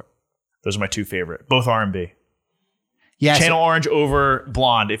excited for it. Those are my two favorite, both R&B. Yeah. Channel Orange over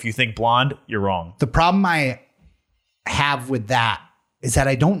Blonde. If you think Blonde, you're wrong. The problem I have with that is that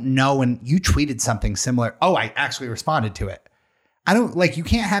I don't know, and you tweeted something similar. Oh, I actually responded to it. I don't like, you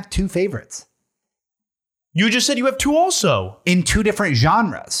can't have two favorites You just said you have two also. in two different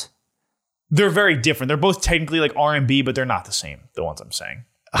genres. They're very different. They're both technically like R&B, but they're not the same. The ones I'm saying.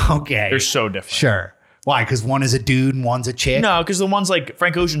 Okay. They're so different. Sure. Why? Because one is a dude and one's a chick? No, because the ones like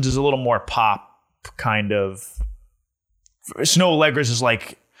Frank Ocean's is a little more pop kind of. Snow Allegra's is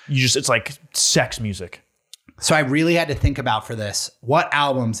like it's like sex music. So I really had to think about for this, what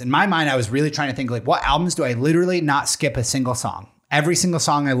albums, in my mind, I was really trying to think like, what albums do I literally not skip a single song? Every single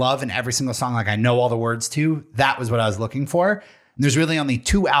song I love and every single song like I know all the words to, that was what I was looking for. And there's really only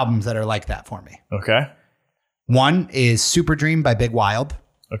 2 albums that are like that for me. Okay. One is Super Dream by Big Wild.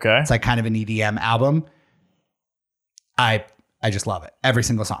 Okay. It's like kind of an EDM album. I just love it. Every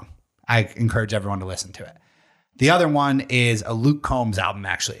single song. I encourage everyone to listen to it. The other one is a Luke Combs album,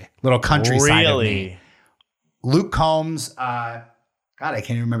 actually. Little countryside of me. Luke Combs, God, I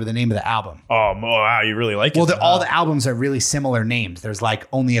can't even remember the name of the album. Oh, wow, you really like it. Well, all the albums are really similar names. There's like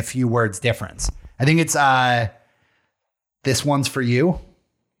only a few words difference. I think it's This One's For You.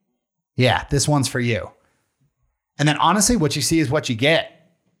 Yeah, This One's For You. And then honestly, what you see is what you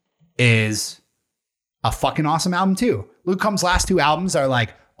get is a fucking awesome album too. Luke Combs' last 2 albums are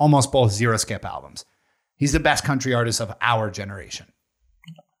like almost both zero skip albums. He's the best country artist of our generation.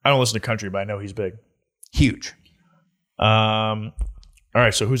 I don't listen to country, but I know he's big. Huge. All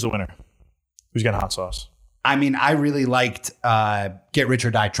right, so who's the winner? Who's got hot sauce? I mean, I really liked Get Rich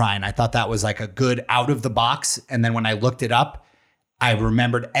or Die Trying. I thought that was like a good out of the box. And then when I looked it up, I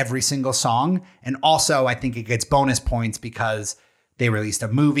remembered every single song. And also, I think it gets bonus points because they released a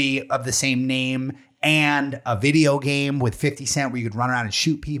movie of the same name and a video game with 50 Cent where you could run around and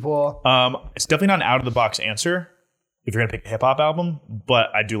shoot people. It's definitely not an out of the box answer if you're going to pick a hip hop album, but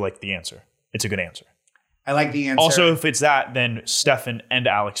I do like the answer. It's a good answer. I like the answer. Also, if it's that, then Stefan and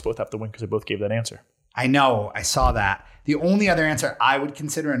Alex both have to win because they both gave that answer. I know. I saw that. The only other answer I would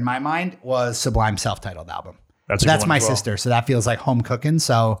consider in my mind was Sublime's self-titled album. That's my sister, so that feels like home cooking.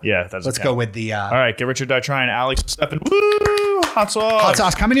 So yeah, let's go with the. All right, Get Rich or Die Trying. Alex and Stefan. Woo! Hot sauce. Hot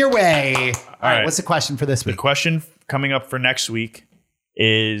sauce coming your way. All right. What's the question for this week? The question coming up for next week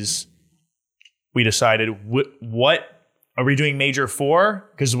is: we decided what are we doing major for?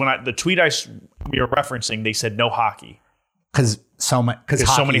 Because when the tweet we were referencing, they said no hockey because so many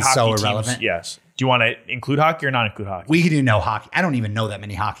hockey is so irrelevant. Teams, yes. Do you want to include hockey or not include hockey? We could do no hockey. I don't even know that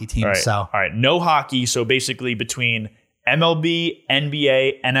many hockey teams. All right, no hockey. So basically, between MLB,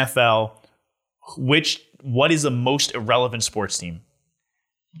 NBA, NFL, what is the most irrelevant sports team?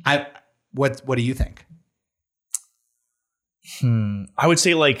 What do you think? I would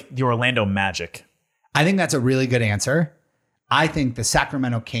say like the Orlando Magic. I think that's a really good answer. I think the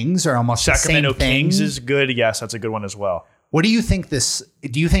Sacramento Kings are almost the same thing. Sacramento Kings is good. Yes, that's a good one as well. What do you think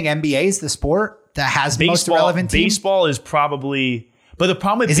do you think NBA is the sport that has the most relevant team? Baseball is probably, but the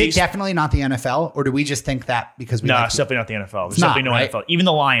problem with it definitely not the NFL, or do we just think that because we it's definitely not the NFL. There's definitely no NFL. Even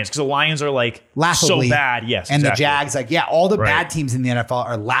the Lions, because the Lions are like laughably so bad. Yes, and exactly. The Jags, all the bad teams in the NFL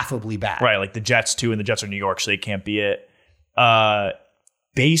are laughably bad. Right, like the Jets too, and the Jets are New York, so they can't be it.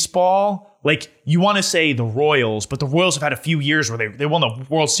 Baseball, like you want to say the Royals, but the Royals have had a few years where they won the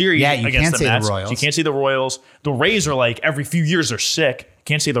World Series against the Mets. The Royals. So you can't say the Royals. The Rays are like every few years they're sick.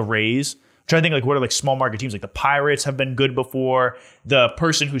 Can't say the Rays. I'm trying to think like what are like small market teams. Like the Pirates have been good before. The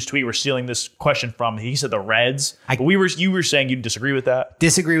person whose tweet we're stealing this question from, he said the Reds. But you were saying you disagree with that?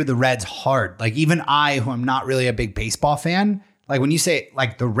 Disagree with the Reds hard. Like even I, who am not really a big baseball fan, like when you say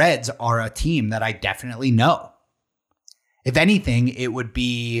like the Reds are a team that I definitely know. If anything, it would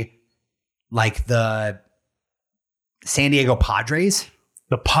be like the San Diego Padres.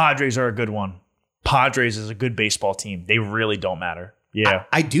 The Padres are a good one. Padres is a good baseball team. They really don't matter. Yeah.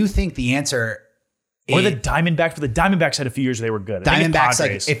 I do think the answer or the Diamondbacks, but the Diamondbacks had a few years where they were good. Diamondbacks,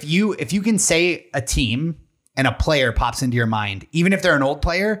 like if you can say a team and a player pops into your mind, even if they're an old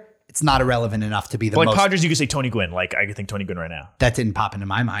player, it's not irrelevant enough to be the most. Like Padres, you could say Tony Gwynn. Like I could think Tony Gwynn right now. That didn't pop into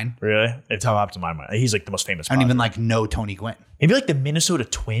my mind. Really? It's how it popped in my mind. He's like the most famous. I don't even know Tony Gwynn. Maybe like the Minnesota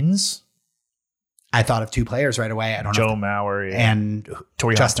Twins. I thought of 2 players right away. I don't know. Joe Mauer and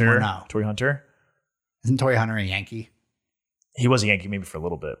Justin Morneau. Torrey Hunter. Isn't Torrey Hunter a Yankee? He was a Yankee maybe for a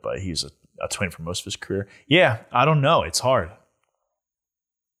little bit, but he's a Twin for most of his career. Yeah, I don't know. It's hard.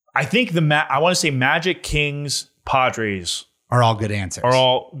 I think I want to say Magic, Kings, Padres are all good answers.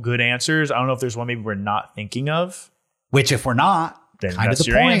 I don't know if there's one maybe we're not thinking of. Which if we're not, then that's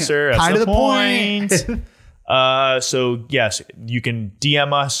your answer. That's the point. So yes, you can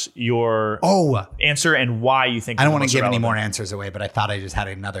DM us your answer and why you think. I don't want to give any more answers away, but I thought I just had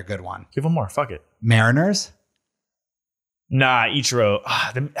another good one. Give them more. Fuck it. Mariners. Nah, Ichiro.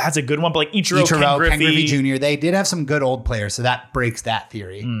 That's a good one. But like Ichiro Ken Griffey Jr. They did have some good old players, so that breaks that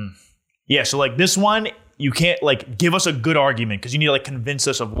theory. Yeah. So like this one, you can't like give us a good argument because you need to like convince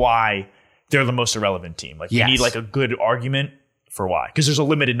us of why they're the most irrelevant team. Like, Yes. you need like a good argument for why. Because there's a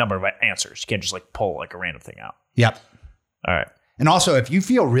limited number of answers. You can't just like pull like a random thing out. Yep. All right. And also, if you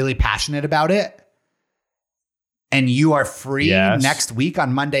feel really passionate about it and you are free Yes. next week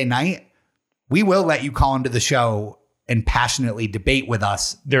on Monday night, we will let you call into the show and passionately debate with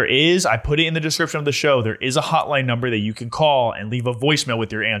us. There is, I put it in the description of the show, there is a hotline number that you can call and leave a voicemail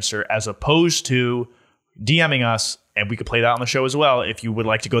with your answer, as opposed to DMing us, and we could play that on the show as well if you would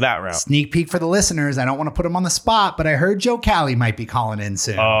like to go that route. Sneak peek for the listeners. I don't want to put him on the spot, but I heard Joe Cali might be calling in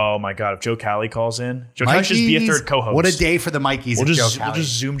soon. Oh my God, if Joe Cali calls in, Joe Cali should just be a third co-host. What a day for the Mikeys We'll if Joe just, Cali. we'll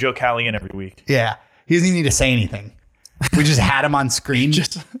just zoom Joe Cali in every week. Yeah. He doesn't even need to say anything. We just had him on screen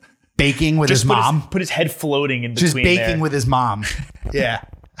baking with his mom. Put his head floating in Just between baking there. with his mom. Yeah.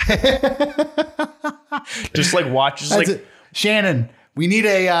 Just like watch, just like, That's it. Shannon, we need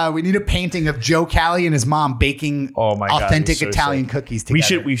a painting of Joe Cali and his mom baking oh my God, authentic it was so Italian sick. cookies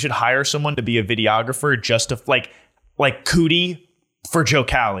together. We should hire someone to be a videographer just to like Cootie for Joe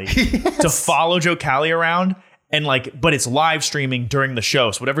Cali to follow Joe Cali around. And like, but it's live streaming during the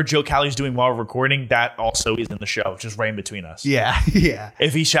show. So whatever Joe Cali's doing while we're recording, that also is in the show, just right in between us. Yeah, yeah.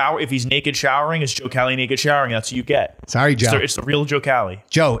 If he's naked showering, it's Joe Cali naked showering. That's what you get. Sorry, Joe. It's the real Joe Cali.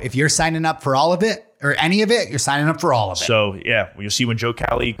 Joe, if you're signing up for all of it or any of it, you're signing up for all of it. So yeah, you'll see when Joe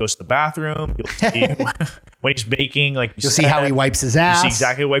Cali goes to the bathroom. You'll see when he's baking. Like You'll see how he wipes his ass. You see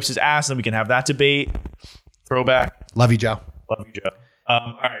exactly how he wipes his ass, and we can have that debate. Throwback. Love you, Joe. Love you, Joe.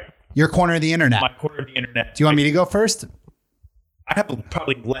 All right. Your corner of the internet. My corner of the internet. Do you want me to go first? I have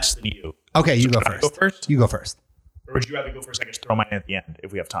probably less than you. Okay, you go Should I first. go first? You go first. Or would you rather go first? I guess throw mine at the end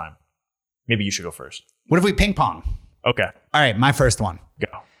if we have time. Maybe you should go first. What if we ping pong? Okay, All right, my first one. go.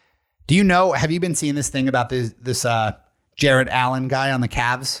 Do you know, have you been seeing this thing about this Jared Allen guy on the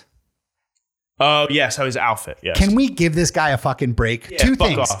Cavs? Oh, yes, how his outfit. Yes. Can we give this guy a fucking break? Yeah, Two fuck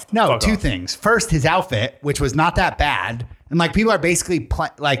things. off. No, Fuck two off. things. First, his outfit, which was not that bad. And like people are basically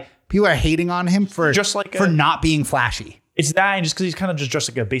people are hating on him for Just like for a- not being flashy. It's that, and just because he's kind of just dressed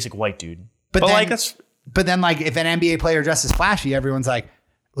like a basic white dude. But But then, like that's But then like if an NBA player dresses flashy, everyone's like,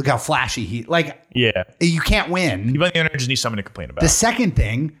 look how flashy he like yeah. you can't win. People on the internet just need something to complain about. The second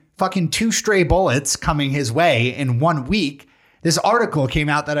thing, fucking 2 stray bullets coming his way in 1 week. This article came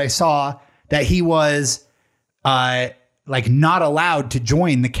out that I saw that he was like not allowed to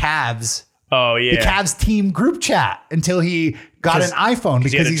join the Cavs oh yeah. the Cavs team group chat until he got an 'Cause- iPhone he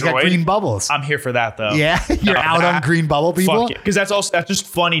because had a he's got droid? green bubbles. I'm here for that though. Yeah, you're out on green bubble people. Fuck it. Because that's just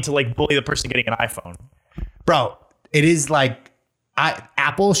funny to like bully the person getting an iPhone. Bro, it is like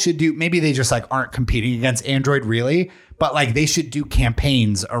Apple should do, maybe they just like aren't competing against Android really, but like they should do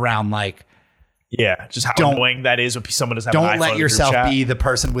campaigns around like, Yeah, just how Don't- annoying that is when someone doesn't have an don't iPhone in let the group yourself chat. be the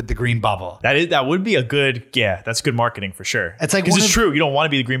person with the green bubble. That would be a good, yeah, that's good marketing for sure. It's like because one it's of- true. You don't want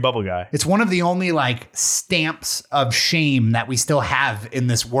to be the green bubble guy. It's one of the only like stamps of shame that we still have in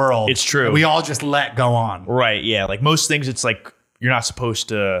this world. It's true. that we all just let go on. Right, yeah. Like most things, it's like you're not supposed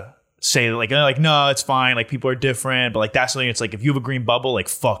to say like no, it's fine. Like people are different, but like that's something. It's like if you have a green bubble, like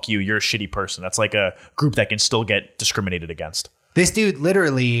fuck you, you're a shitty person. That's like a group that can still get discriminated against. This dude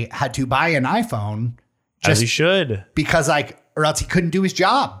literally had to buy an iPhone As he just should. because like, or else he couldn't do his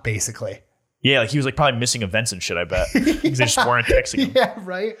job basically. Yeah, like he was like probably missing events and shit. I bet because they just weren't texting him. Yeah,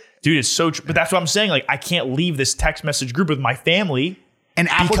 right. Dude, it's so true. But that's what I'm saying. Like I can't leave this text message group with my family And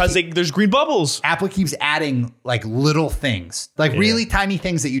Apple because there's green bubbles. Apple keeps adding like little things, like really tiny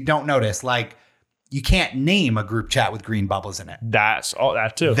things that you don't notice. Like you can't name a group chat with green bubbles in it. That's all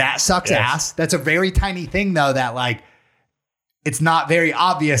that too. That sucks Yes. ass. That's a very tiny thing though, that like, it's not very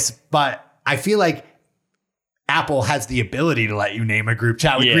obvious, but I feel like Apple has the ability to let you name a group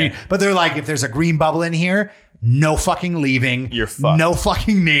chat with Yeah. green, but they're like, if there's a green bubble in here, no fucking leaving. You're fucked. No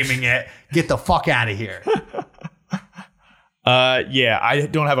fucking naming it. Get the fuck out of here. Yeah, I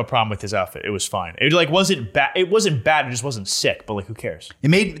don't have a problem with his outfit. It was fine. It like wasn't bad. It wasn't bad. It just wasn't sick. But like, who cares? It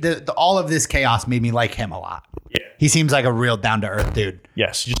made all of this chaos made me like him a lot. Yeah. He seems like a real down to earth dude.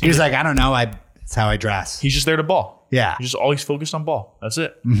 Yes. He was like, I don't know. It's how I dress. He's just there to ball. Yeah. He's just always focused on ball. That's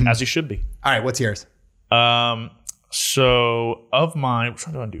it. As he should be. All right. What's yours? So of mine, which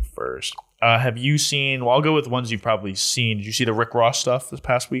one do I want to do first? Have you seen? Well, I'll go with ones you've probably seen. Did you see the Rick Ross stuff this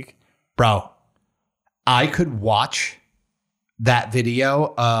past week? Bro, I could watch that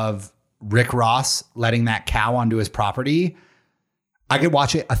video of Rick Ross letting that cow onto his property. I could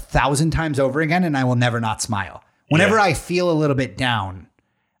watch it 1,000 times over again and I will never not smile. Whenever Yeah. I feel a little bit down,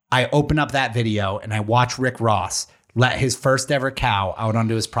 I open up that video and I watch Rick Ross let his first ever cow out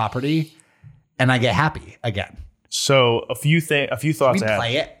onto his property and I get happy again. So a few thoughts We I have.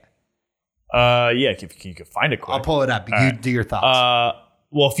 play it. Yeah, if you can find it quick. I'll pull it up. You right. do your thoughts.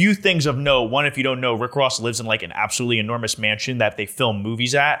 Well, a few things of note. One, if you don't know, Rick Ross lives in like an absolutely enormous mansion that they film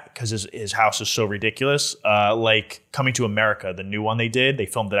movies at because his house is so ridiculous. Like Coming to America, the new one they did, they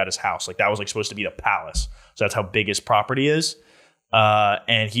filmed it at his house. Like that was like supposed to be the palace. So that's how big his property is.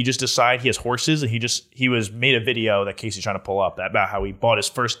 And he just decided he has horses, and he made a video that Casey's trying to pull up about how he bought his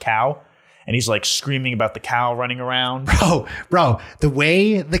first cow. And he's like screaming about the cow running around. Bro, the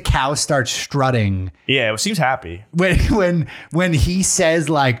way the cow starts strutting. Yeah, it seems happy. When he says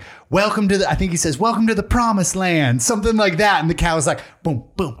like, welcome to the promised land, something like that. And the cow is like, boom,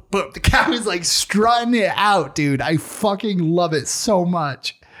 boom, boom. The cow is like strutting it out, dude. I fucking love it so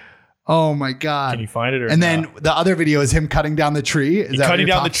much. Oh my God. Can you find it? And then the other video is him cutting down the tree. Cutting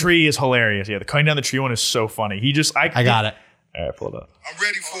down the tree is hilarious. Yeah, the cutting down the tree one is so funny. I got it. All right, pull it up. I'm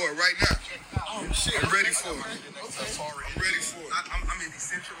ready for it right now. Oh shit! I'm ready for it. I'm ready for it. I'm in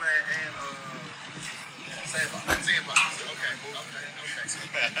Decentraland and Sandbox. Okay.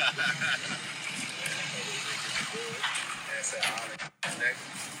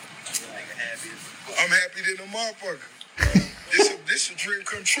 I'm happy than a motherfucker. This a dream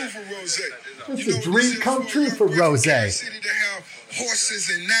come true for Rose. It's a dream come true for Rose. City to have horses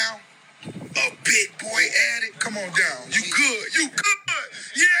and now a big boy at it. Come on down. You good. You good.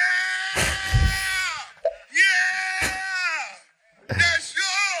 Yeah. Yeah. That's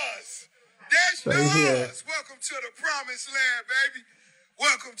yours. That's Right yours. here. Welcome to the promised land, baby.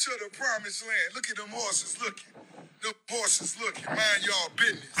 Welcome to the promised land. Look at them horses looking. Them horses looking. Mind y'all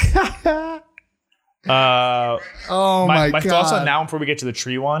business. Oh my God. My thoughts on that one before we get to the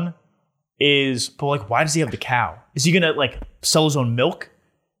tree one is, but like, why does he have the cow? Is he gonna like sell his own milk?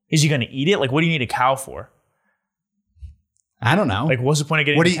 Is he gonna eat it? Like, what do you need a cow for? I don't know. Like, what's the point of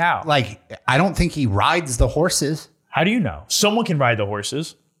getting a cow? Like, I don't think he rides the horses. How do you know? Someone can ride the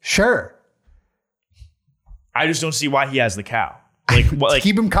horses. Sure. I just don't see why he has the cow. Like, what? Like,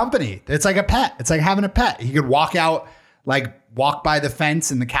 Keep him company. It's like a pet. It's like having a pet. He could walk by the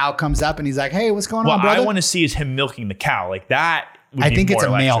fence and the cow comes up and he's like, hey, what's going on, brother? I want to see is him milking the cow. Like that. Would I be think it's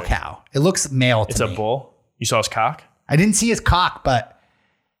more a male electric. cow. It looks male to It's me. a bull. You saw his cock? I didn't see his cock, but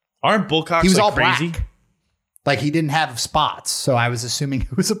Aren't bullcocks he was like all crazy? black. Like he didn't have spots. So I was assuming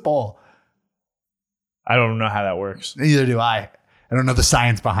it was a bull. I don't know how that works. Neither do I. I don't know the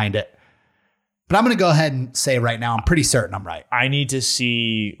science behind it. But I'm going to go ahead and say right now, I'm pretty certain I'm right. I need to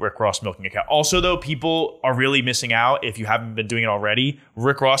see Rick Ross milking a cow. Also, though, people are really missing out if you haven't been doing it already.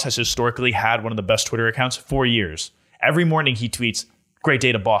 Rick Ross has historically had one of the best Twitter accounts for years. Every morning he tweets, great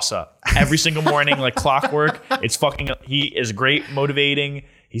day to boss up. Every single morning, like clockwork. He is great, motivating.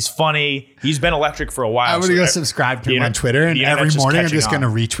 He's funny. He's been electric for a while. I'm going to go subscribe to him on Twitter, and every morning I'm just going to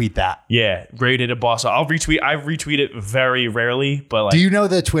retweet that. Yeah, great day to boss up. I retweet it very rarely, but like. Do you know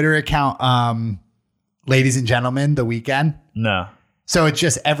the Twitter account, Ladies and Gentlemen, The Weekend? No. So it's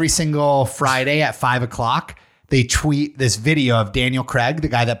just every single Friday at 5:00, they tweet this video of Daniel Craig, the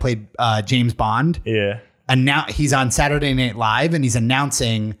guy that played James Bond. Yeah. And now he's on Saturday Night Live and he's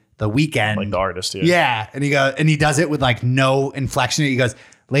announcing The Weekend. Like the artist, yeah. Yeah. And he does it with like no inflection. He goes,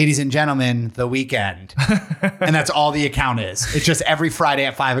 ladies and gentlemen, The Weekend. And that's all the account is. It's just every Friday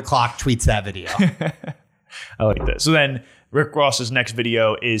at 5:00 tweets that video. I like that. So then Rick Ross's next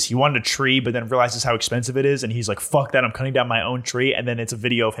video is he wanted a tree, but then realizes how expensive it is. And he's like, fuck that. I'm cutting down my own tree. And then it's a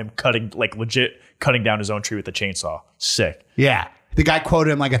video of him legit cutting down his own tree with a chainsaw. Sick. Yeah. The guy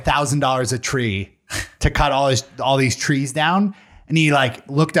quoted him like $1,000 a tree to cut all these trees down. And he like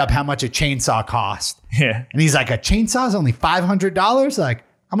looked up how much a chainsaw cost. Yeah. And he's like, a chainsaw is only $500? Like,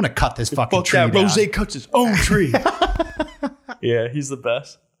 I'm going to cut this fucking tree down. Rose cuts his own tree. Yeah, he's the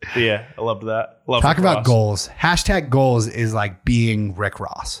best. But yeah, I loved that. Talk Rick about Ross. goals. # goals is like being Rick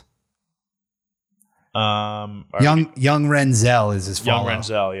Ross. Young Young Renzel is his follow.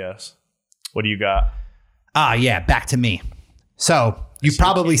 Renzel, yes. What do you got? Yeah, back to me. So you've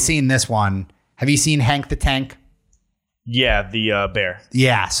probably seen this one. Have you seen Hank the Tank? Yeah, the bear.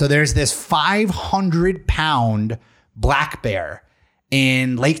 Yeah. So there's this 500-pound black bear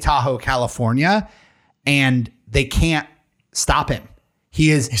in Lake Tahoe, California, and they can't stop him.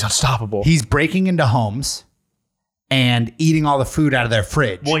 He's unstoppable. He's breaking into homes and eating all the food out of their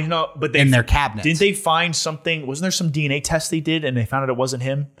fridge. Well, but in their cabinets. Didn't they find something? Wasn't there some DNA test they did and they found out it wasn't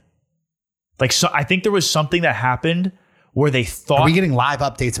him? Like, so I think there was something that happened where they thought. Are we getting live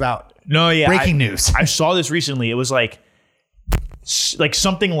updates about breaking news? I saw this recently. It was like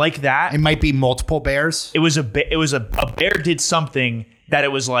something like that. It might be multiple bears. It was a bear did something that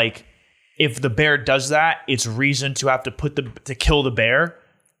it was like, if the bear does that, it's reason to have to to kill the bear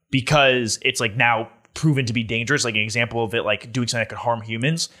because it's like now proven to be dangerous. Like an example of it, like doing something that could harm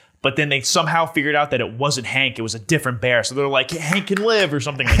humans. But then they somehow figured out that it wasn't Hank. It was a different bear. So they're like, Hank can live or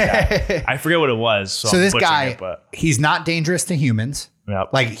something like that. I forget what it was. So this I'm guy, butchering it, but he's not dangerous to humans. Yep.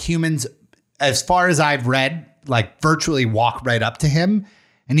 Like humans, as far as I've read, like virtually walk right up to him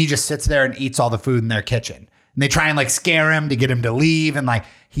and he just sits there and eats all the food in their kitchen. And they try and like scare him to get him to leave. And like,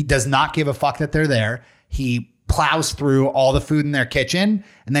 he does not give a fuck that they're there. He plows through all the food in their kitchen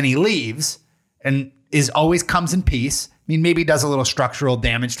and then he leaves and always comes in peace. I mean, maybe does a little structural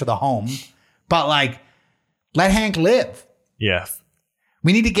damage to the home, but like, let Hank live. yeah.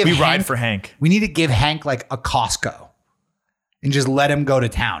 We need to give We Hank, ride for Hank. We need to give Hank like a Costco and just let him go to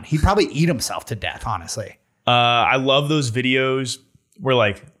town. He'd probably eat himself to death, honestly. I love those videos where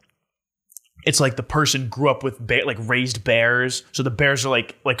like it's like the person grew up with like raised bears, so the bears are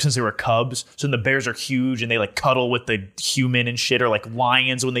like since they were cubs, so then the bears are huge and they like cuddle with the human and shit, or like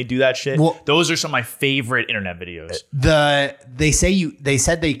lions when they do that shit. Well, those are some of my favorite internet videos. They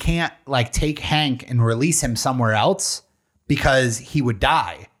said they can't like take Hank and release him somewhere else because he would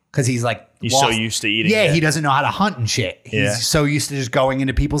die because he's like He's lost. so used to eating. Yeah, it. he doesn't know how to hunt and shit. He's Yeah. so used to just going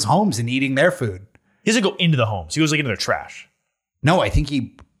into people's homes and eating their food. He doesn't go into the homes. He goes like into their trash. No, I think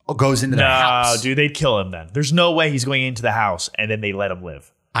he goes into their No, house. dude, they'd kill him then. There's no way he's going into the house and then they let him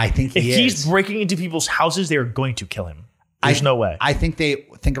live. I think If he he's is. breaking into people's houses, they are going to kill him. There's no way. I think they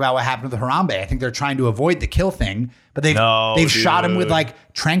think about what happened with Harambe. I think they're trying to avoid the kill thing, but they've shot him with dude.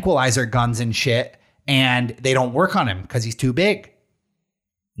 like tranquilizer guns and shit, and they don't work on him because he's too big.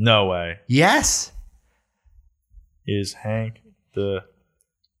 No way. Yes. Is Hank the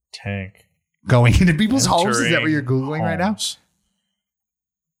Tank Going into people's homes? Is that entering what you're Googling right now? homes?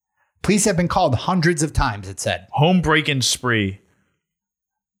 Police have been called hundreds of times, it said. Home break-in spree.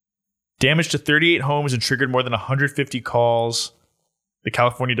 Damage to 38 homes and triggered more than 150 calls. The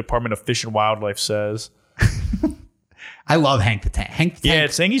California Department of Fish and Wildlife says. I love Hank the Tank. Hank the Yeah, Tank.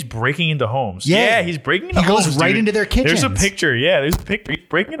 it's saying he's breaking into homes. Yeah. He's breaking into He homes. goes right dude. into their There's a kitchens. picture. Yeah, there's a picture. He's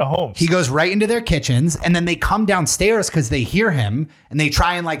breaking into homes. He goes right into their kitchens, and then they come downstairs because they hear him, and they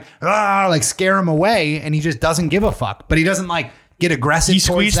try and like scare him away, and he just doesn't give a fuck. But he doesn't like get aggressive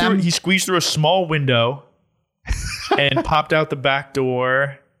towards them. He squeezed through a small window and popped out the back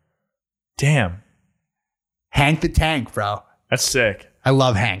door. Damn. Hank the Tank, bro. That's sick. I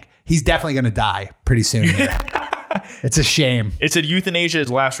love Hank. He's definitely going to die pretty soon. It's a shame. It said euthanasia is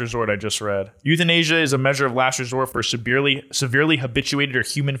last resort, I just read. Euthanasia is a measure of last resort for severely habituated or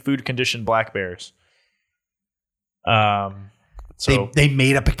human food conditioned black bears. So They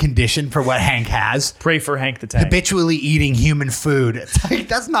made up a condition for what Hank has. pray for Hank the Tank. Habitually eating human food. It's like,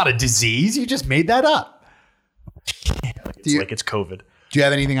 that's not a disease. You just made that up. It's like it's COVID. Do you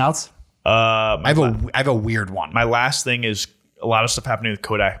have anything else? I have a weird one. My last thing is a lot of stuff happening with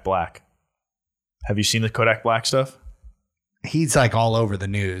Kodak Black. Have you seen the Kodak Black stuff? He's like all over the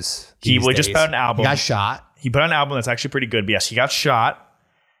news. He these just days. put out an album. He got shot. He put out an album that's actually pretty good. But yes, he got shot.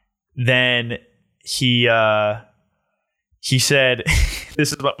 Then he said,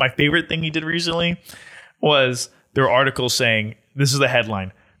 this is my favorite thing he did recently, was there were articles saying, this is the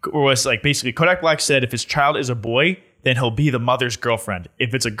headline, or was like basically Kodak Black said if his child is a boy, then he'll be the mother's girlfriend.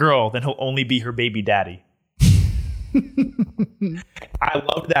 If it's a girl, then he'll only be her baby daddy. I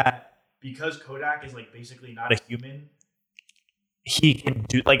love that because Kodak is like basically not a human. He can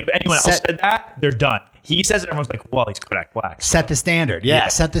do like if anyone else said that, they're done. He says it, everyone's like, well, he's Kodak Black. Set the standard. Yeah, Yeah.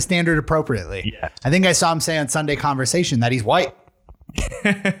 set the standard appropriately. Yeah. I think I saw him say on Sunday Conversation that he's white.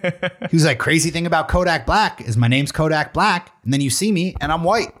 He was like, crazy thing about Kodak Black is my name's Kodak Black, and then you see me and I'm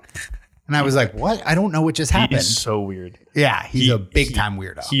white. And I was like, what? I don't know what just happened. He's so weird. Yeah, he's a big time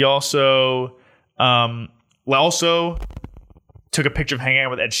weirdo. He also took a picture of hanging out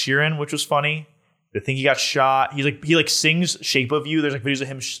with Ed Sheeran, which was funny. I think he got shot. He sings "Shape of You." There's like videos of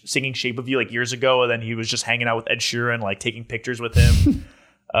him singing "Shape of You" like years ago, and then he was just hanging out with Ed Sheeran, like taking pictures with him,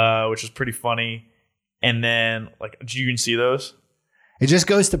 which was pretty funny. And then did you even see those? It just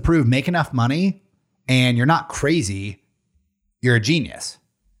goes to prove make enough money and you're not crazy. You're a genius.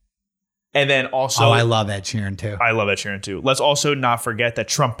 And then also, I love Ed Sheeran too. I love Ed Sheeran too. Let's also not forget that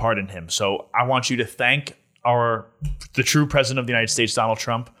Trump pardoned him. So I want you to thank the true president of the United States, Donald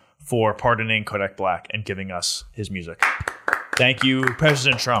Trump, for pardoning Kodak Black and giving us his music. Thank you,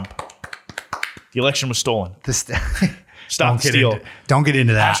 President Trump. The election was stolen. Stop the steal. Don't get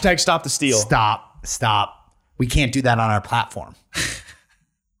into that. Hashtag stop the steal. Stop. We can't do that on our platform.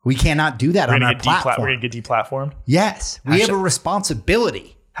 We cannot do that on our platform. We're going to get deplatformed. Yes. We have a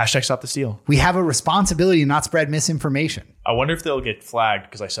responsibility. Hashtag stop the steal. We have a responsibility to not spread misinformation. I wonder if they'll get flagged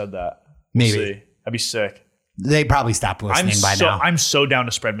because I said that. Maybe. See. That'd be sick. They probably stopped listening by now. I'm so down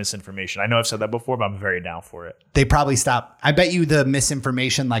to spread misinformation. I know I've said that before, but I'm very down for it. They probably stopped. I bet you the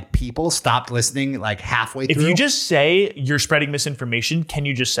misinformation, like people stopped listening like halfway If through. you just say you're spreading misinformation, can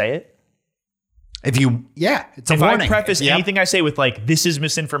you just say it? it's a If warning. I preface Yep. anything I say with like, this is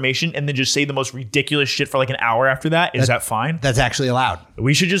misinformation, and then just say the most ridiculous shit for like an hour after that, is that fine? That's actually allowed.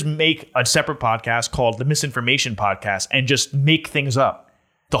 We should just make a separate podcast called the Misinformation Podcast and just make things up.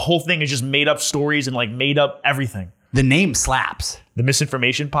 The whole thing is just made up stories and like made up everything. The name slaps. The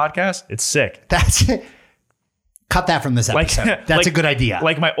Misinformation Podcast, it's sick. That's it. Cut that from this episode. That's a good idea.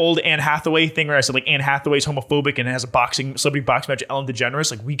 Like my old Anne Hathaway thing where I said like Anne Hathaway's homophobic and has a celebrity boxing match with Ellen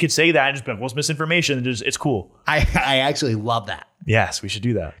DeGeneres. Like we could say that and just be like, well, it's misinformation. And it's cool. I actually love that. Yes, we should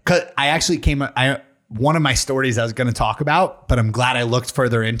do that. Cause I actually one of my stories I was going to talk about, but I'm glad I looked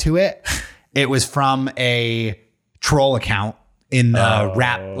further into it. It was from a troll account in the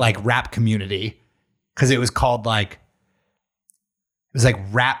rap community. Cause it was called like, it was like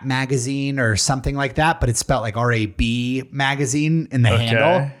Rap Magazine or something like that, but it's spelled like RAB Magazine in the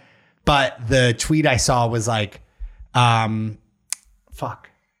handle. But the tweet I saw was like, Tyga.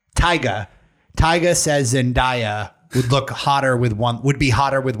 Tyga says Zendaya would be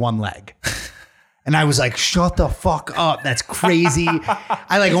hotter with one leg. And I was like, shut the fuck up. That's crazy.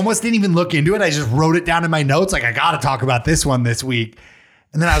 I like almost didn't even look into it. I just wrote it down in my notes. Like, I got to talk about this one this week.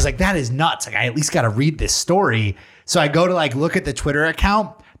 And then I was like, that is nuts. Like, I at least got to read this story. So I go to like look at the Twitter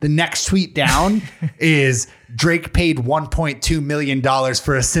account. The next tweet down is Drake paid $1.2 million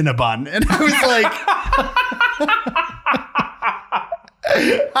for a Cinnabon. And I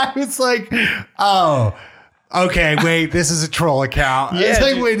was like, oh, okay, wait, this is a troll account. Yeah, It's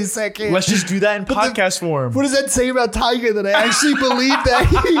like, dude. wait a second. Let's just do that in podcast form. What does that say about Tyga that I actually believe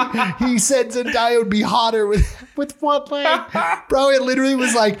that he said Zendaya would be hotter with one leg? Bro, it literally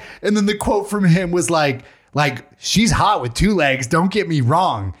was like, and then the quote from him was like, she's hot with two legs, don't get me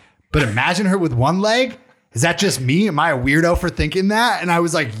wrong. But imagine her with one leg? Is that just me? Am I a weirdo for thinking that? And I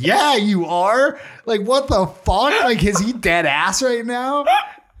was like, yeah, you are. Like, what the fuck? Like, is he dead ass right now?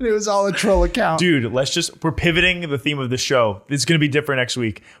 And it was all a troll account. Dude, we're pivoting the theme of the show. It's going to be different next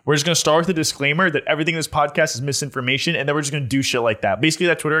week. We're just going to start with a disclaimer that everything in this podcast is misinformation, and then we're just going to do shit like that. Basically,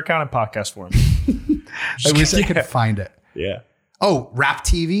 that Twitter account in podcast form. I wish I could find it. Yeah. Oh, Rap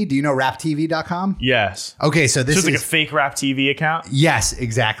TV. Do you know raptv.com? Yes. Okay, so this So it's is like a fake Rap TV account? yes,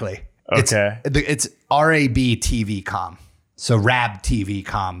 exactly. Okay. It's RAB TV.com. So Rab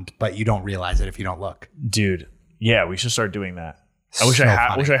TV.com, but you don't realize it if you don't look. Dude, yeah, we should start doing that. I So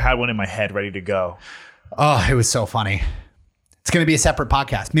funny. wish I had one in my head ready to go. Oh, it was so funny. It's going to be a separate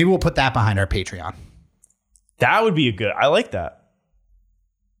podcast. Maybe we'll put that behind our Patreon. That would be a good. I like that.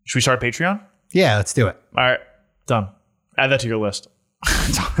 Should we start Patreon? Yeah, let's do it. All right, done. Add that to your list.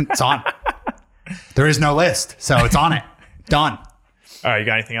 It's on. There is no list, so it's on it. Done. All right, you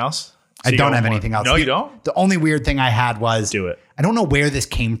got anything else? I don't have anything else. No, you don't? The only weird thing I had was Do it. I don't know where this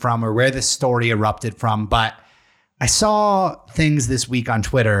came from or where this story erupted from, but I saw things this week on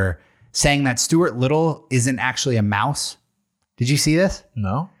Twitter saying that Stuart Little isn't actually a mouse. Did you see this?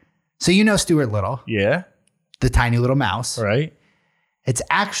 No. So you know Stuart Little, Yeah. the tiny little mouse. All right. It's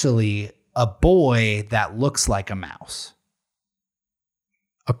actually a boy that looks like a mouse.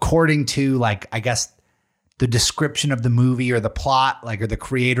 According to like, I guess the description of the movie or the plot, like, or the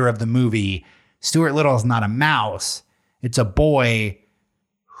creator of the movie, Stuart Little is not a mouse. It's a boy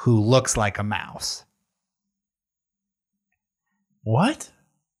who looks like a mouse. What?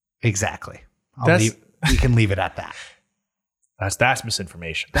 Exactly. That's- We can leave it at that. That's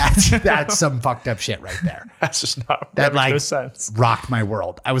misinformation. That's some fucked up shit right there. That's just not. That makes no like sense. rocked my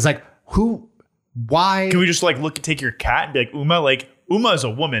world. I was like, why? Can we just like take your cat and be like Uma? Like Uma is a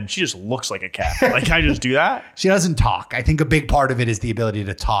woman. She just looks like a cat. Like, can I just do that? She doesn't talk. I think a big part of it is the ability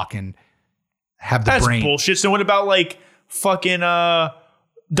to talk and have the That's brain. bullshit. So what about like fucking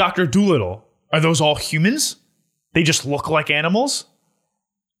Dr. Doolittle? Are those all humans? They just look like animals?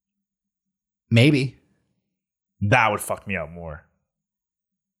 Maybe. That would fuck me up more.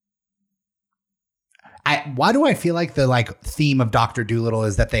 Why do I feel like the like theme of Dr. Doolittle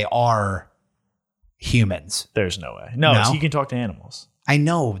is that they are humans? There's no way. No, No? he can talk to animals. I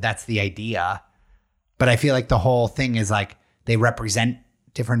know that's the idea, but I feel like the whole thing is like they represent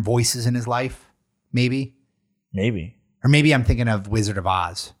different voices in his life, maybe. Maybe. Or maybe I'm thinking of Wizard of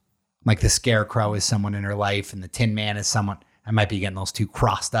Oz. Like the Scarecrow is someone in her life and the Tin Man is someone. I might be getting those two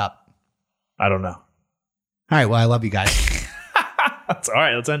crossed up. I don't know. All right. Well, I love you guys. That's all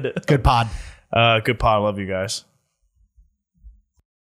right. Let's end it. Good pod. Good pod. I love you guys.